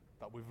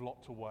that we've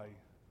locked away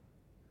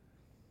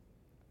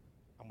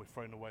and we've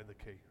thrown away the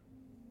key.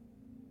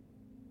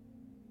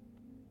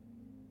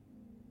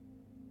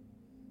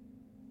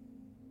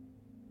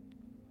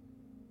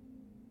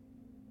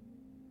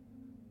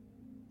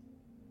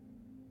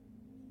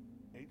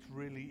 It's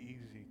really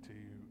easy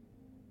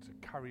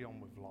to carry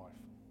on with life.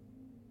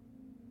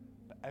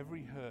 But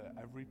every hurt,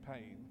 every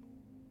pain,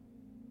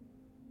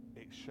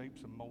 it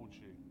shapes and molds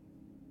you.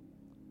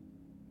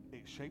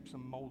 It shapes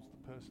and molds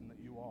the person that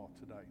you are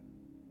today.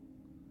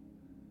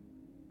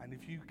 And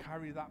if you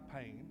carry that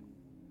pain,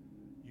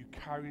 you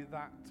carry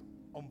that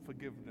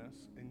unforgiveness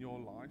in your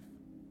life,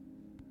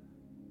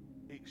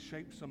 it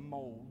shapes and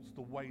molds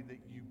the way that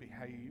you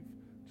behave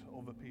to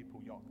other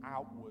people, your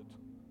outward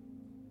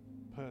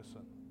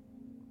person.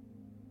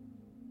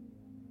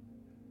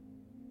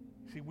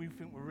 See, we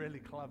think we're really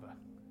clever.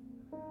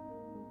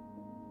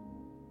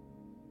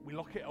 We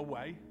lock it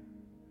away.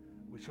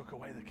 We took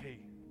away the key.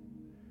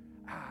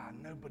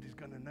 Nobody's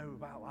going to know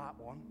about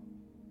that one.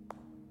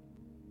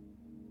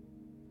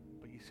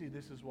 But you see,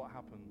 this is what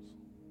happens.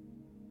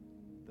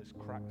 There's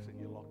cracks in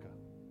your locker.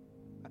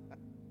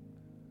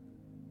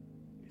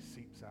 It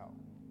seeps out.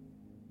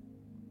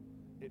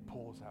 It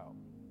pours out.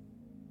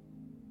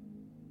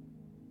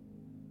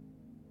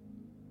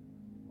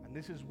 And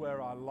this is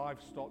where our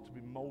lives start to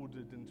be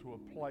molded into a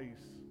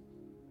place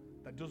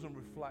that doesn't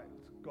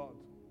reflect God.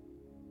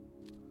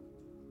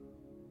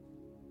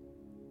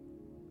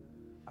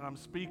 And I'm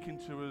speaking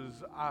to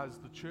us as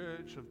the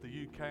church of the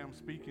UK. I'm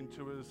speaking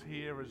to us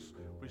here as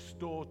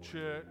Restored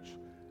Church,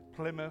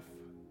 Plymouth,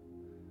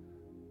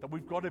 that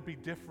we've got to be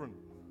different.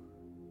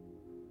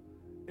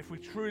 If we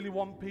truly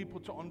want people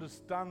to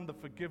understand the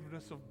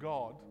forgiveness of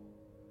God,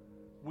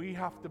 we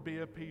have to be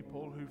a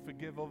people who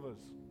forgive others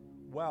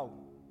well.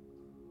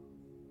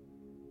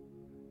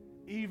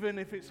 Even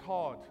if it's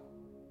hard.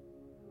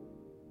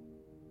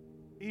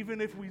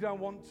 Even if we don't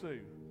want to.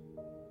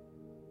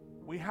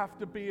 We have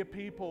to be a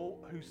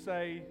people who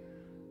say,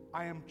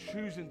 I am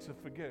choosing to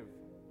forgive.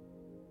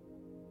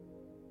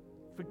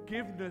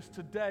 Forgiveness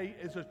today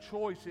is a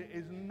choice. It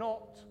is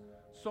not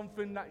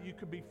something that you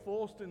can be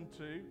forced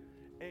into.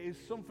 It is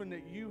something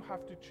that you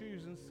have to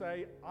choose and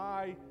say,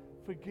 I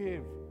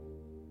forgive.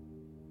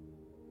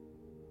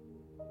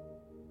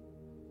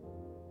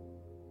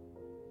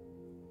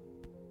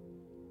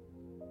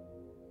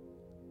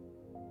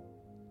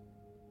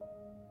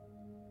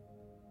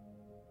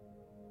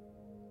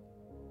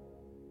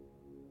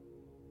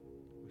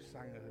 We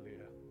sang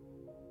earlier,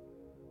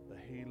 the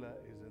healer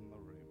is in the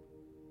room.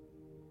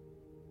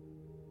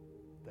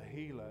 The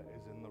healer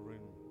is in the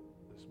room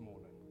this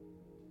morning.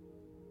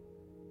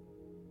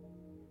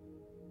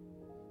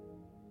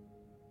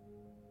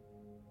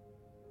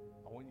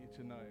 I want you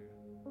to know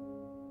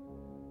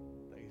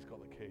that he's got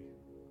the key.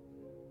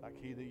 That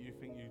key that you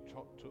think you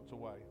chucked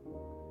away,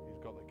 he's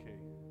got the key.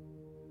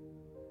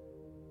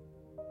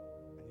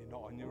 And you're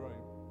not on your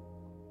own.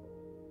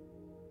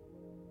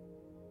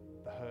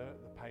 The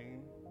hurt, the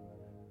pain,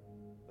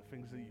 the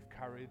things that you've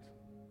carried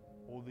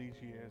all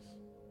these years,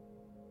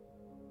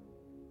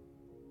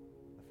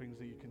 the things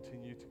that you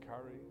continue to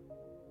carry,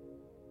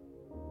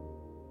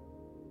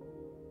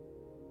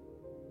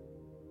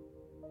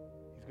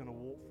 he's going to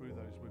walk through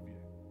those with you.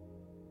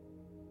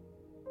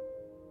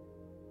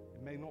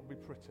 It may not be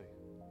pretty,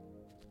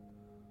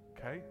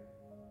 okay?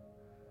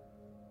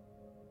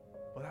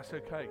 But that's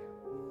okay,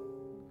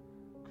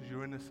 because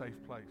you're in a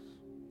safe place.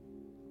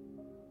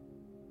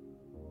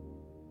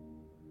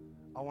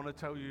 I want to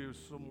tell you, as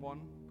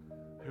someone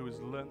who has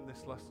learned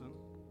this lesson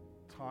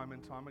time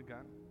and time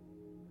again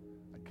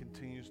and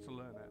continues to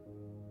learn it,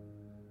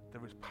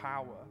 there is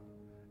power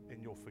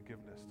in your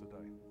forgiveness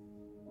today.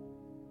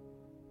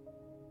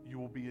 You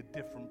will be a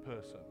different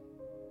person.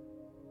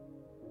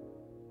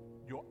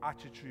 Your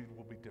attitude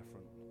will be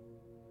different.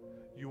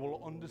 You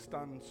will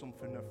understand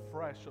something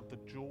afresh of the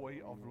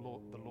joy of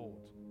the Lord.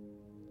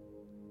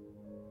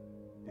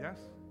 Yes?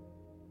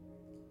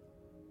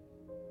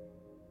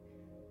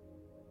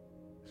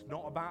 It's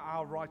not about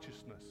our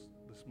righteousness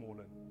this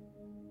morning.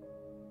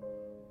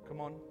 Come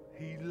on.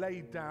 He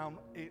laid down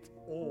it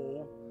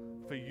all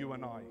for you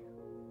and I.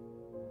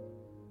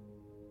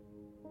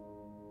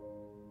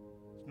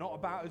 It's not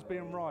about us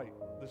being right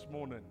this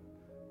morning.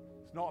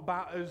 It's not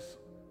about us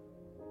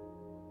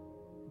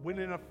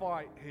winning a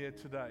fight here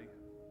today.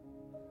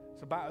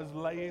 It's about us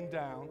laying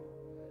down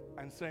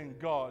and saying,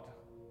 God,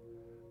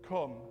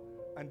 come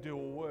and do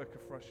a work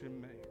afresh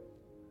in me.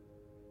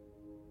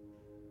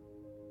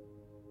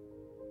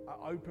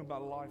 I open my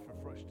life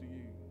afresh to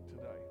you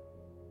today.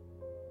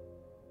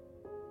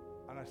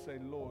 And I say,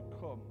 Lord,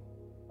 come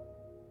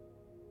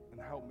and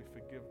help me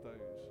forgive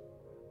those.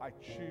 I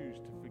choose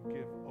to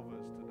forgive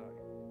others today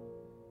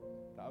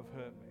that have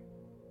hurt me.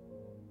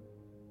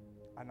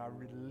 And I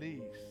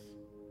release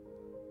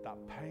that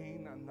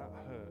pain and that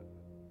hurt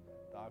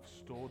that I've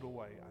stored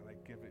away, and I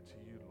give it to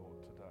you, Lord,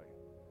 today,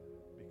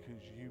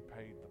 because you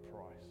paid the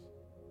price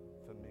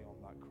for me on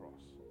that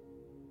cross.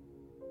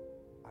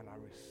 And I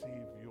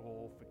receive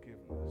your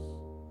forgiveness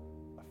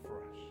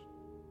afresh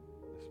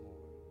this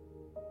morning.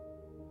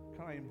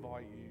 Can I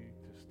invite you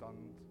to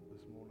stand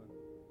this morning?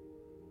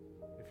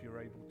 If you're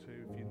able to.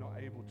 If you're not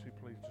able to,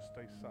 please just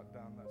stay sat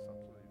down. That's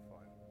absolutely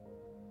fine.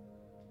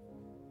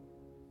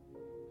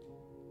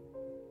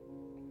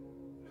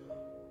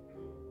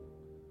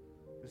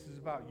 This is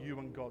about you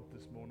and God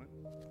this morning,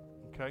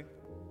 okay?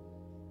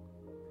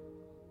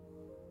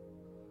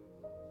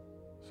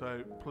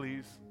 So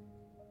please,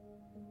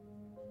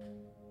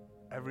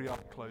 every eye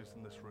closed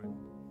in this room.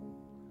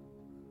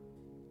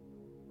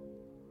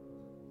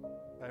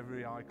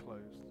 Every eye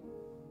closed.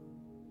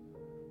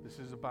 This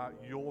is about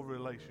your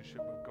relationship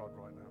with God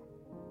right now.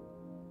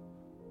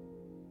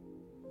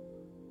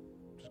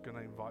 I'm just going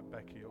to invite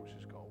Becky up.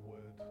 She's got a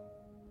word.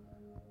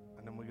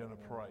 And then we're going to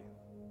pray.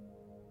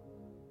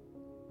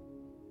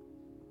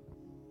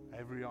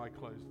 Every eye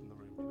closed in the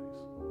room,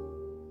 please.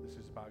 This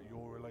is about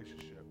your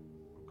relationship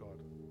with God.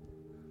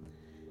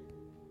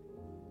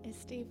 As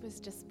Steve was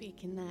just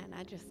speaking there, and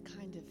I just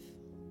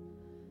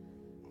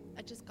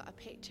got a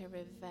picture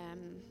of,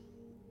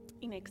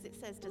 because it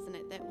says, doesn't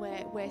it, that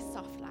we're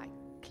soft like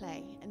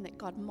clay, and that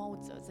God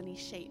molds us and he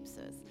shapes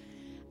us.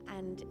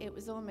 And it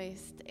was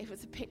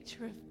a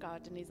picture of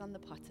God, and he's on the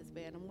potter's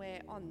wheel, and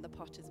we're on the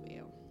potter's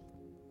wheel.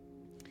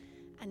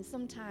 And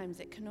sometimes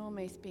it can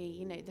almost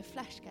be, the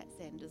flesh gets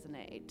in, doesn't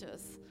it? It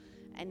does.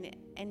 And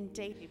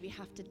daily we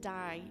have to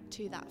die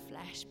to that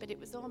flesh. But it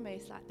was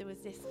almost like there was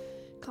this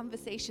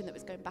conversation that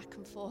was going back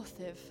and forth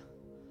of,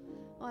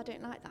 oh, I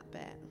don't like that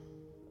bit.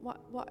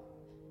 What?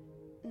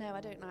 No,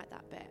 I don't like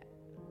that bit.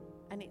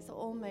 And it's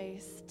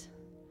almost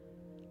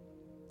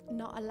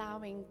not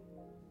allowing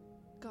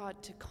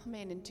God to come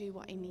in and do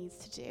what he needs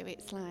to do.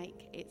 It's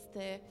like,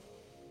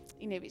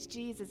 it's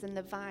Jesus and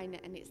the vine,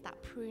 and it's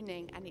that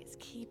pruning, and it's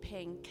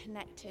keeping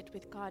connected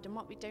with God. And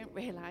what we don't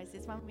realize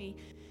is when we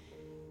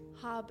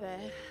harbor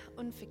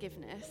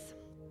unforgiveness,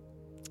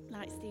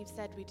 like Steve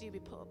said, we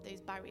put up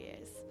those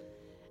barriers.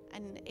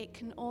 And it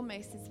can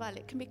almost as well,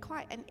 it can be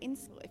quite an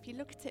insult if you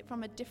look at it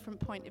from a different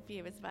point of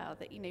view as well,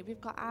 that,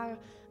 we've got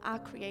our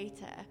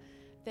Creator,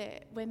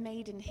 that we're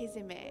made in his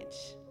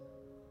image.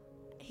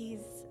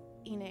 He's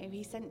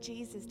he sent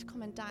Jesus to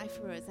come and die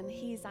for us, and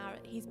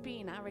he's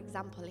been our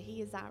example.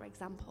 He is our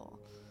example.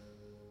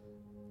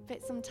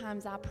 But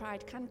sometimes our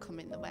pride can come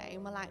in the way,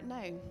 and we're like,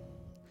 no,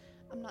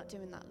 I'm not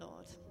doing that,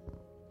 Lord.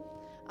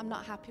 I'm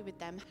not happy with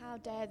them. How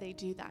dare they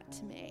do that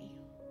to me?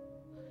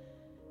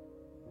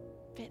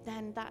 But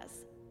then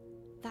that's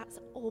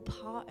all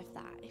part of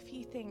that. If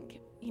you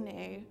think,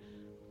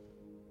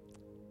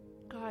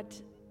 God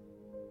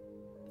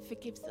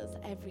forgives us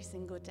every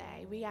single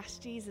day. We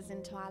ask Jesus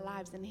into our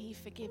lives and he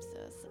forgives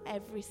us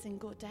every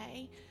single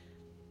day.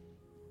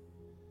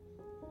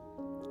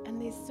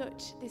 And there's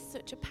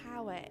such a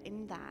power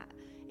in that.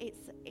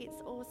 It's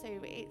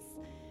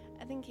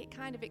I think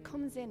it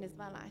comes in as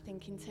well, I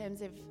think, in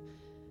terms of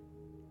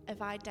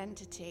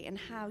identity and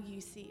how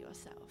you see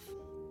yourself.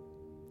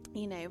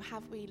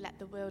 Have we let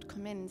the world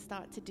come in and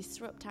start to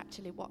disrupt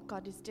actually what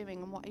God is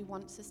doing and what he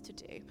wants us to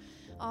do?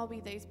 Are we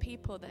those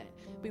people that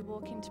we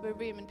walk into a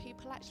room and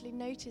people actually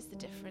notice the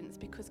difference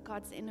because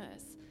God's in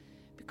us?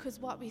 Because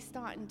what we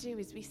start and do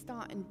is we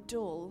start and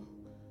dull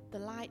the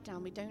light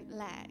down. We don't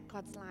let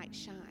God's light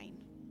shine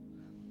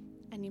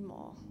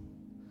anymore.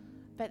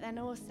 But then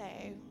also,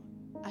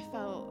 I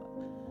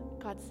felt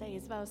God say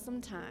as well,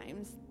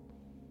 sometimes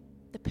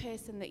the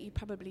person that you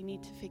probably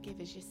need to forgive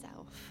is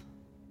yourself.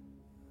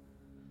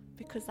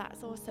 Because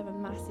that's also a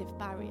massive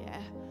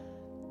barrier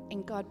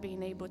in God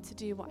being able to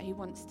do what he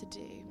wants to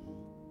do.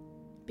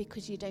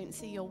 Because you don't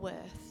see your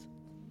worth.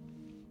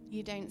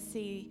 You don't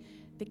see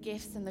the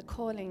gifts and the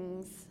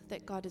callings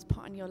that God has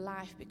put on your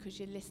life because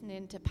you're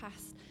listening to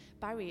past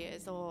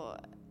barriers or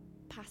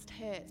past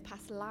hurts,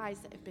 past lies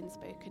that have been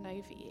spoken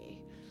over you.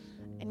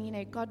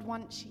 And God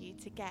wants you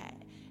to get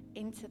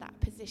into that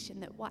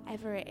position that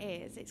whatever it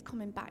is, it's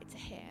coming back to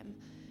him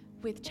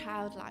with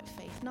childlike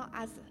faith, not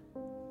as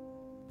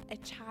a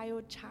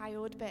child,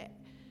 but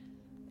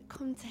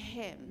come to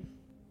him.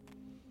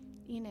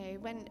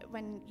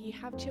 When you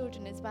have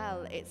children as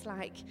well, it's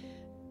like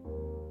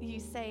you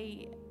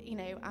say,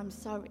 I'm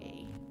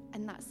sorry,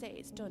 and that's it,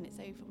 it's done, it's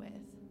over with.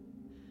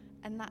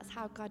 And that's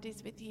how God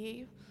is with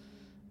you.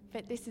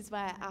 But this is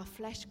where our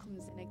flesh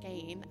comes in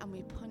again, and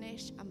we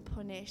punish and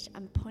punish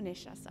and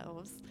punish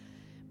ourselves.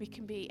 We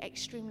can be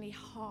extremely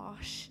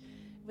harsh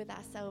with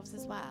ourselves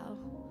as well.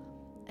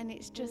 And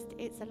it's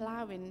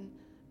allowing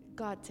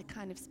God to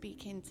kind of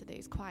speak into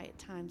those quiet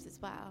times as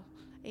well.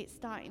 It's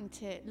starting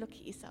to look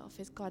at yourself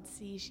as God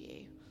sees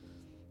you,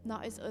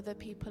 not as other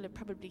people have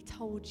probably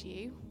told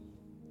you,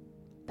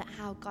 but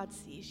how God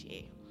sees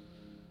you.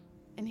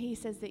 And he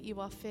says that you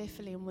are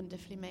fearfully and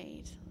wonderfully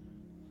made.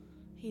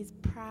 He's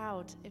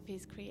proud of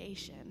his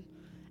creation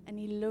and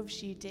he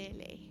loves you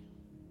dearly.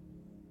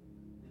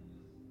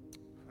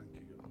 Thank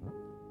you, God.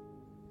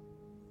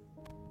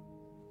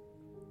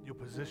 Your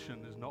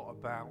position is not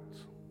about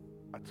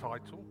a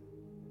title.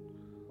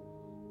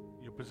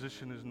 Your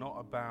position is not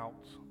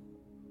about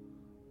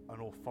an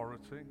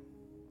authority.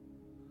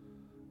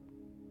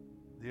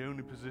 The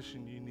only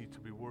position you need to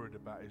be worried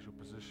about is your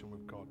position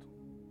with God.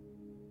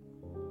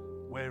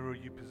 Where are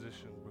you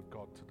positioned with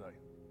God today?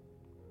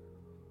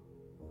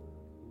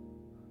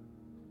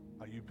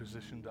 Are you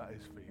positioned at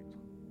his feet?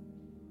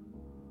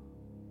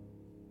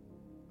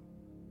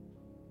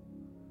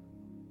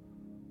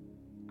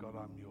 God,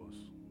 I'm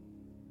yours.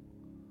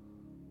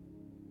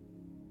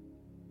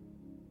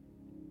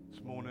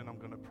 This morning I'm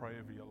going to pray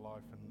over your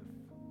life, and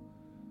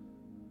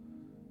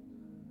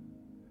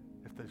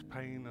if there's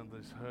pain and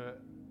there's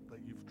hurt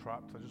that you've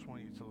trapped, I just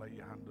want you to lay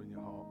your hand on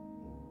your heart.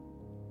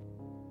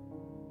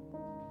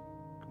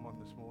 Come on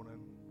this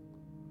morning.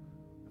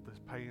 If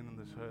there's pain and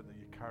there's hurt that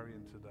you're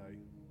carrying today,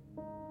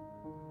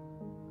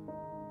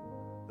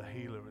 the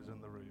healer is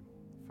in the room.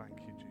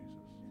 Thank you,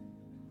 Jesus.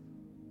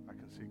 I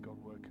can see God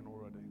working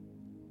already.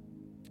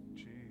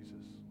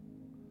 Jesus.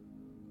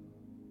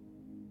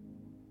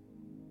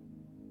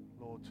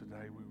 Lord,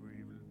 today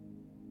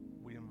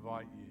we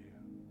invite you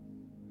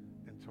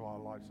into our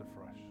lives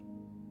afresh.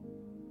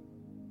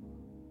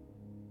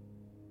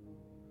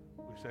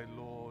 We say,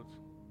 Lord,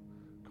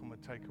 come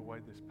and take away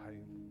this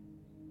pain.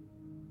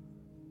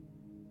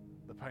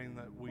 The pain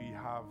that we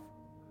have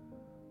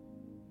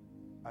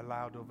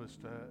allowed others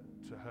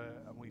to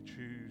hurt, and we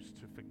choose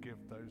to forgive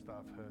those that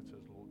have hurt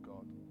us, Lord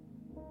God.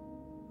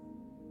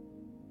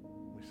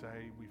 We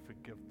say we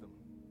forgive them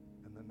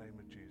in the name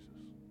of Jesus.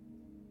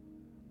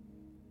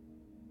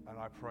 And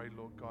I pray,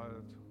 Lord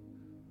God,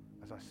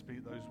 as I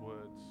speak those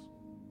words,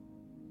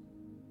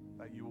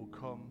 that you will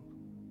come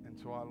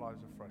into our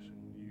lives afresh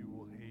and you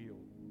will heal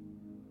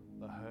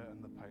the hurt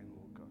and the pain,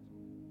 Lord God.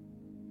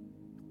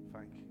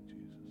 Thank you, Jesus.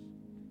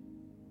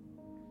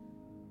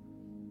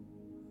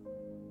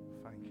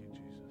 Thank you,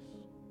 Jesus.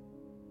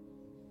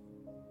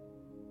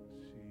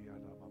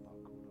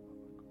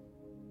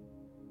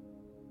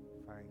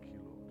 Thank you,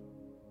 Lord.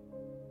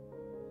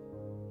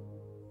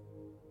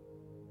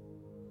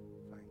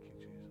 Thank you,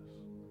 Jesus.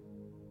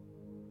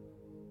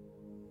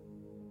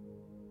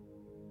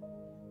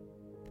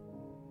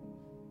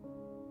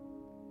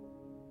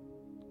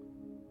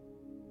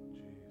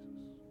 Jesus.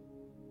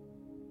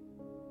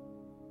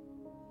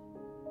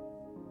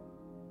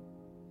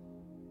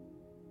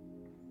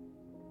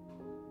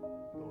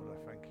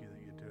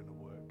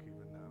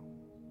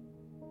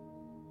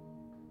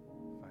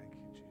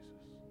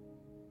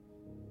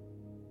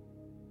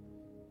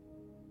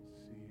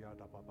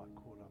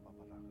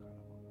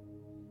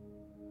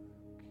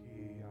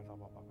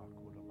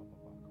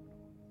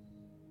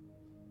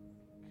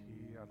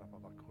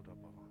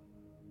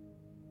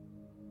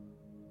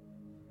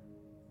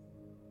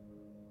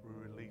 We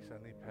release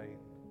any pain,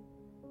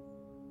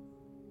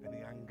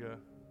 any anger,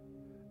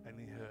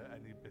 any hurt,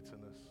 any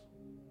bitterness.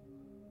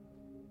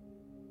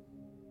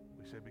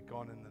 We say, be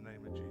gone in the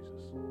name of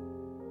Jesus.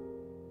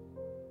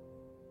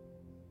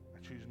 I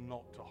choose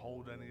not to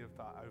hold any of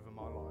that over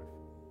my life.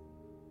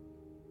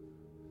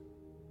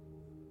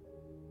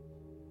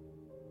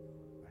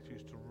 I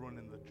choose to run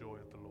in the joy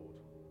of the Lord.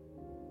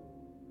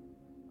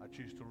 I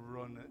choose to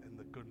run in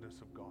the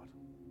goodness of God.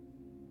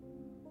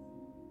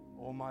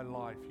 All my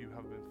life you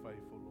have been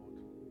faithful, Lord.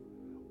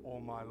 All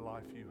my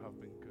life you have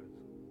been good.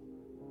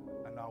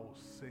 And I will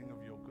sing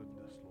of your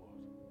goodness, Lord.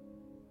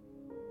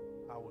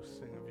 I will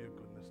sing of your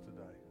goodness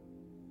today.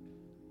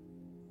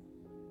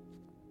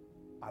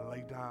 I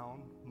lay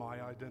down my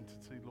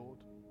identity, Lord.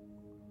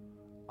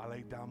 I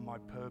lay down my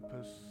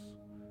purpose,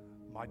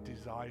 my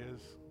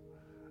desires,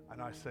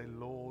 and I say,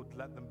 Lord,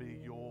 let them be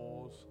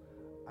yours,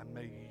 and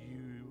may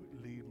you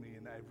lead me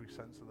in every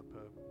sense of the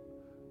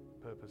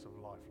purpose of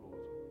life,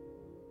 Lord.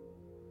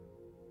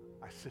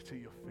 I sit at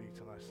your feet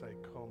and I say,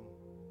 come,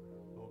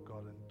 Lord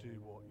God, and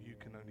do what you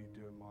can only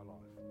do in my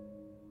life.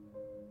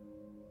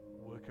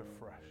 Work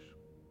afresh.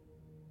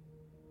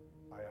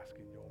 I ask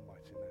in your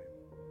mighty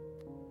name.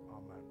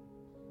 Amen.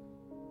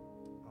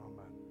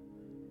 Amen.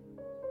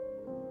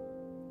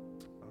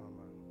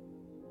 Amen.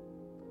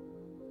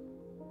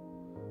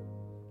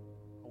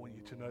 I want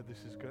you to know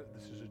this is good.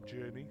 This is a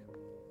journey.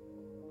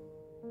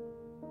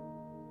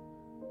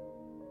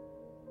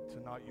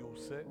 Tonight you'll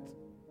sit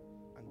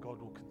and God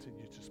will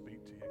continue to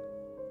speak to you.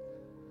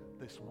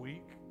 This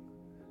week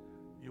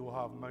you will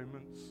have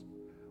moments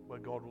where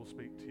God will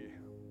speak to you.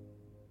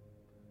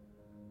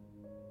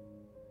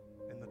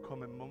 In the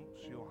coming months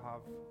you'll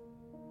have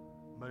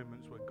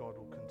moments where God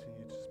will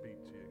continue to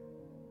speak to you.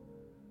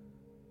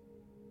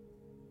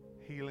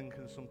 Healing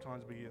can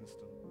sometimes be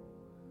instant,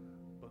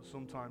 but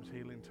sometimes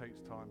healing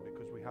takes time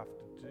because we have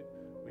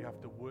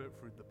to work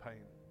through the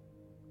pain.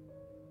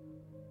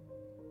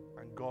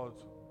 And God,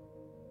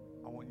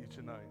 I want you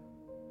to know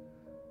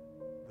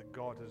that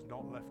God has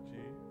not left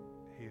you,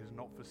 He has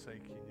not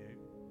forsaken you,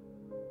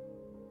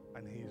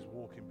 and He is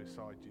walking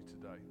beside you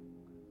today.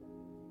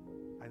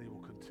 And He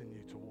will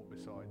continue to walk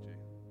beside you.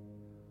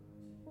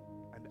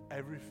 And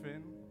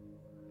everything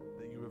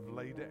that you have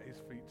laid at His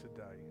feet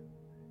today,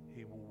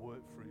 He will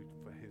work through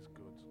for His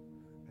good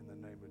in the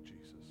name of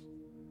Jesus.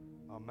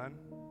 Amen.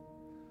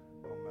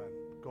 Amen.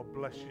 God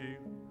bless you.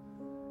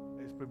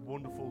 It's been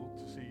wonderful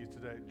to see you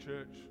today at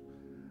church.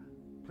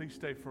 Please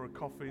stay for a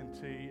coffee and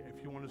tea.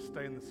 If you want to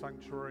stay in the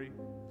sanctuary,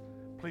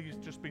 please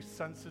just be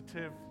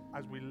sensitive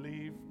as we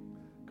leave,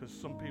 because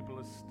some people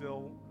are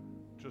still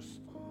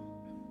just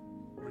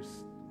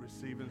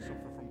receiving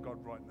something from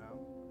God right now.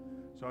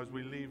 So as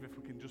we leave, if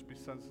we can just be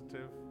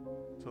sensitive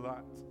to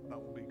that,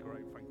 that will be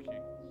great. Thank you.